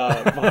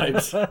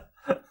 Vibes.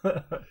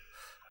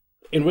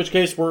 In which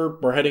case,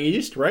 we're heading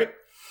east, right?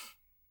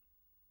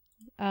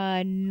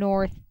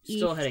 Northeast.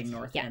 Still heading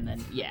north, Yeah. and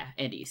then,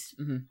 and east.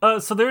 Mm-hmm.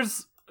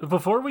 So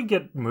before we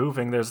get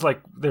moving, there's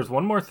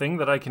one more thing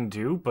that I can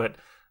do, but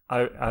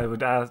I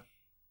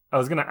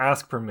was gonna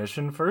ask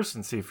permission first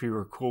and see if you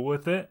were cool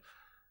with it.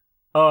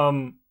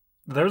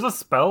 There's a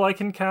spell I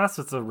can cast.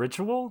 It's a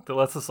ritual that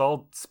lets us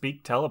all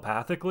speak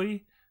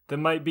telepathically that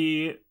might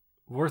be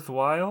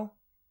worthwhile.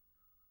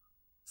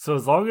 So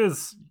as long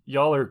as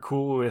y'all are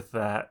cool with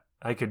that,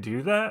 I could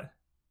do that.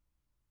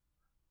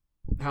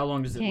 How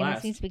long does it Okay, that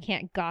last? means we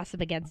can't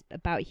gossip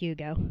about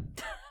Hugo.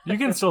 You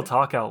can still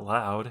talk out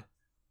loud.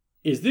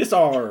 Is this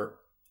our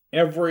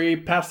every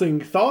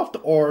passing thought,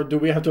 or do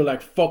we have to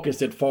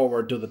focus it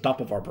forward to the top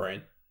of our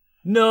brain?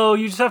 No,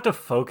 you just have to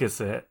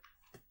focus it.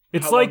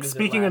 It's How long like does it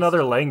speaking last?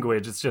 another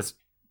language. It's just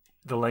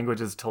the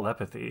language is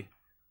telepathy.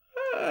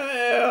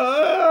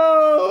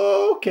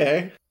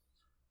 Okay.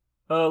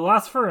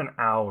 Lasts for an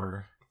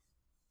hour.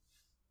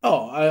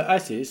 Oh, I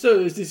see.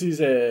 So this is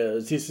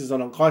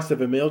an crisis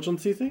of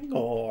emergency thing,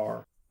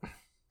 or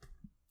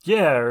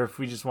Yeah, or if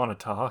we just want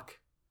to talk.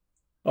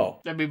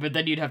 oh, I mean, but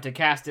then you'd have to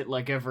cast it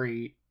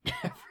every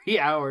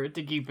hour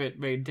to keep it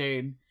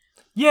maintained.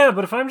 Yeah,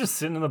 but if I'm just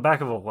sitting in the back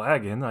of a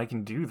wagon, I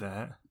can do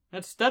that.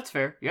 That's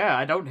fair. Yeah,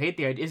 I don't hate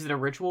the idea. Is it a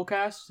ritual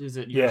cast? Is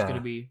it you're just Yeah.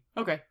 gonna be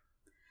okay?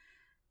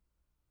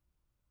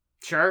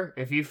 Sure,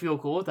 if you feel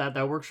cool with that,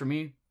 that works for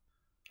me.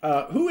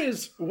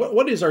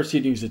 what is our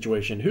seating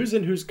situation? Who's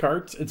in whose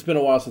carts? It's been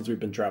a while since we've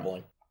been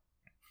traveling.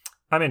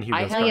 I'm in Hugo's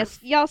I- Well, cart. yes,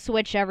 y'all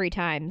switch every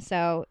time.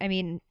 So, I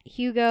mean,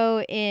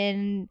 Hugo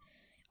in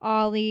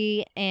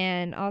Ollie,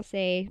 and I'll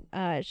say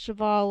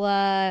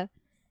Shavala.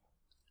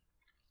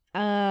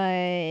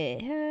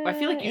 I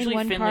feel like in usually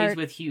one Finley's cart.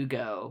 with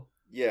Hugo.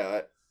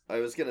 Yeah, I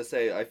was gonna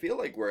say, I feel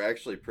like we're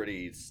actually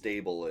pretty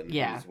stable in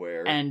Yeah, who's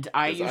where. and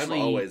I 'cause usually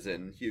I'm always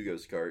in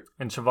Hugo's cart.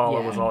 And Shavala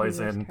Yeah. was always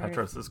Hugo's in cart.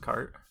 Petros's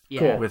cart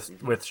yeah with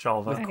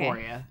Shalva. with Okay.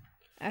 Coria.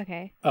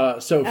 Okay.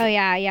 So Oh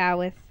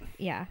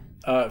yeah,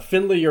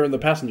 Finley, you're in the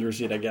passenger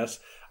seat, I guess.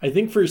 I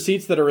think for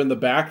seats that are in the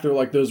back, they're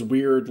like those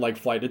weird, like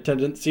flight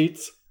attendant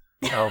seats.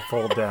 I'll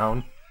fold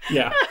down.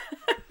 Yeah,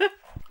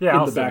 Yeah, in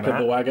I'll the back sit in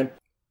of the wagon.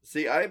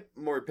 See, I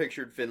more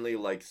pictured Finley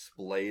like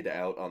splayed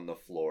out on the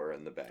floor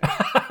in the back.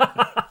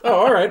 that.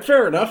 Oh, all right,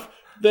 fair enough.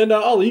 Then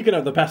Ollie, you can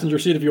have the passenger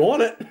seat if you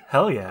want it.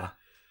 Hell yeah.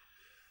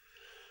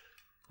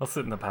 I'll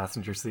sit in the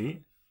passenger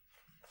seat.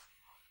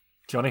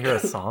 Do you want to hear a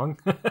song?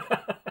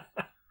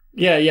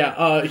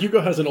 Yeah.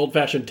 Hugo has an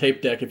old-fashioned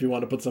tape deck if you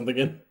want to put something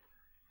in.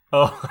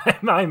 Oh,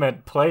 I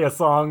meant play a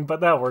song, but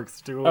that works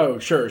too. Oh,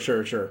 sure.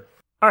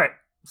 All right.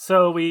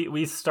 So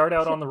we start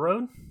out on the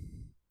road.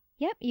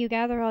 Yep, you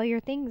gather all your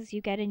things,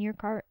 you get in your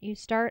cart, you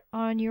start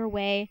on your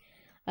way.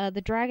 The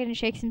dragon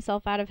shakes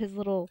himself out of his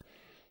little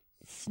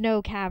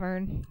snow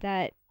cavern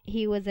that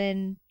he was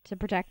in to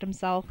protect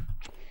himself.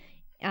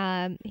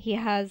 He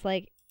has,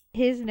 like,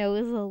 his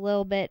nose a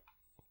little bit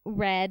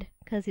red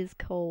because he's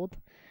cold.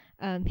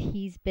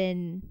 He's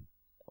been,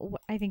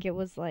 I think it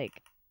was,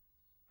 like,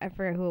 I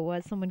forget who it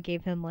was, someone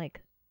gave him,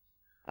 like,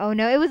 oh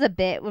no, it was a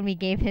bit when we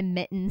gave him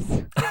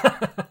mittens.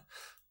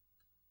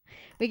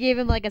 We gave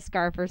him like a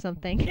scarf or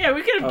something. Yeah,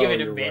 we could have Oh,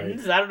 given you're him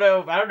mittens. I don't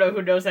know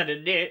who knows how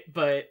to knit,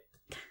 but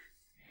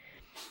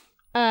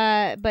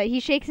But he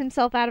shakes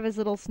himself out of his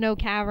little snow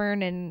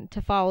cavern and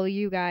to follow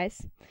you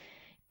guys.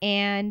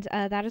 And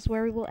that is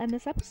where we will end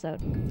this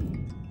episode.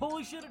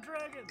 Holy shit, a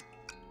dragon!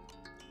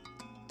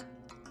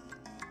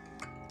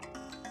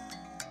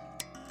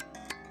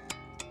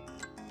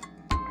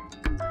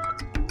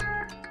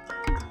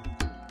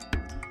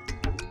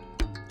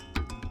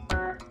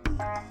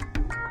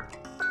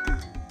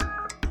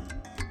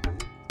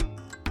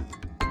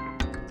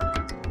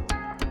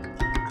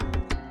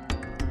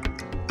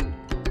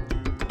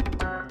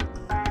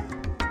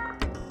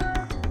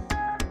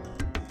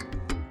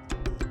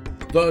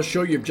 The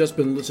show you've just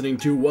been listening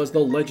to was The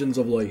Legends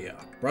of Leia,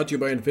 brought to you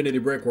by Infinity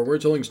Brick, where we're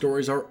telling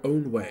stories our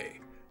own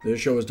way. This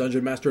show is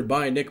dungeon mastered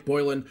by Nick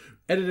Boylan,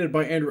 edited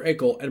by Andrew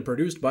Akel, and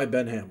produced by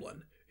Ben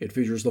Hamlin. It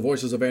features the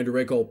voices of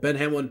Andrew Akel, Ben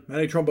Hamlin,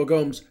 Manny Trumbo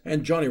Gomes,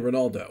 and Johnny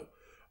Ronaldo.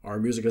 Our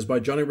music is by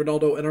Johnny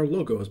Ronaldo, and our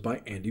logo is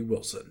by Andy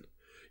Wilson.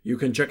 You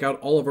can check out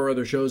all of our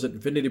other shows at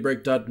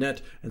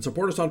infinitybreak.net and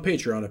support us on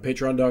Patreon at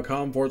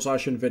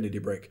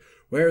patreon.com/infinitybreak,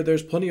 where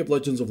there's plenty of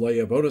Legends of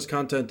Leia bonus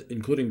content,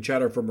 including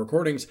chatter from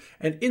recordings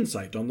and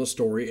insight on the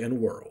story and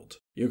world.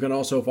 You can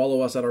also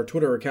follow us at our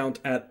Twitter account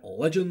at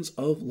Legends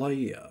of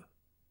Leia.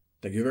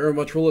 Thank you very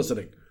much for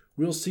listening.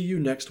 We'll see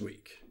you next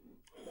week.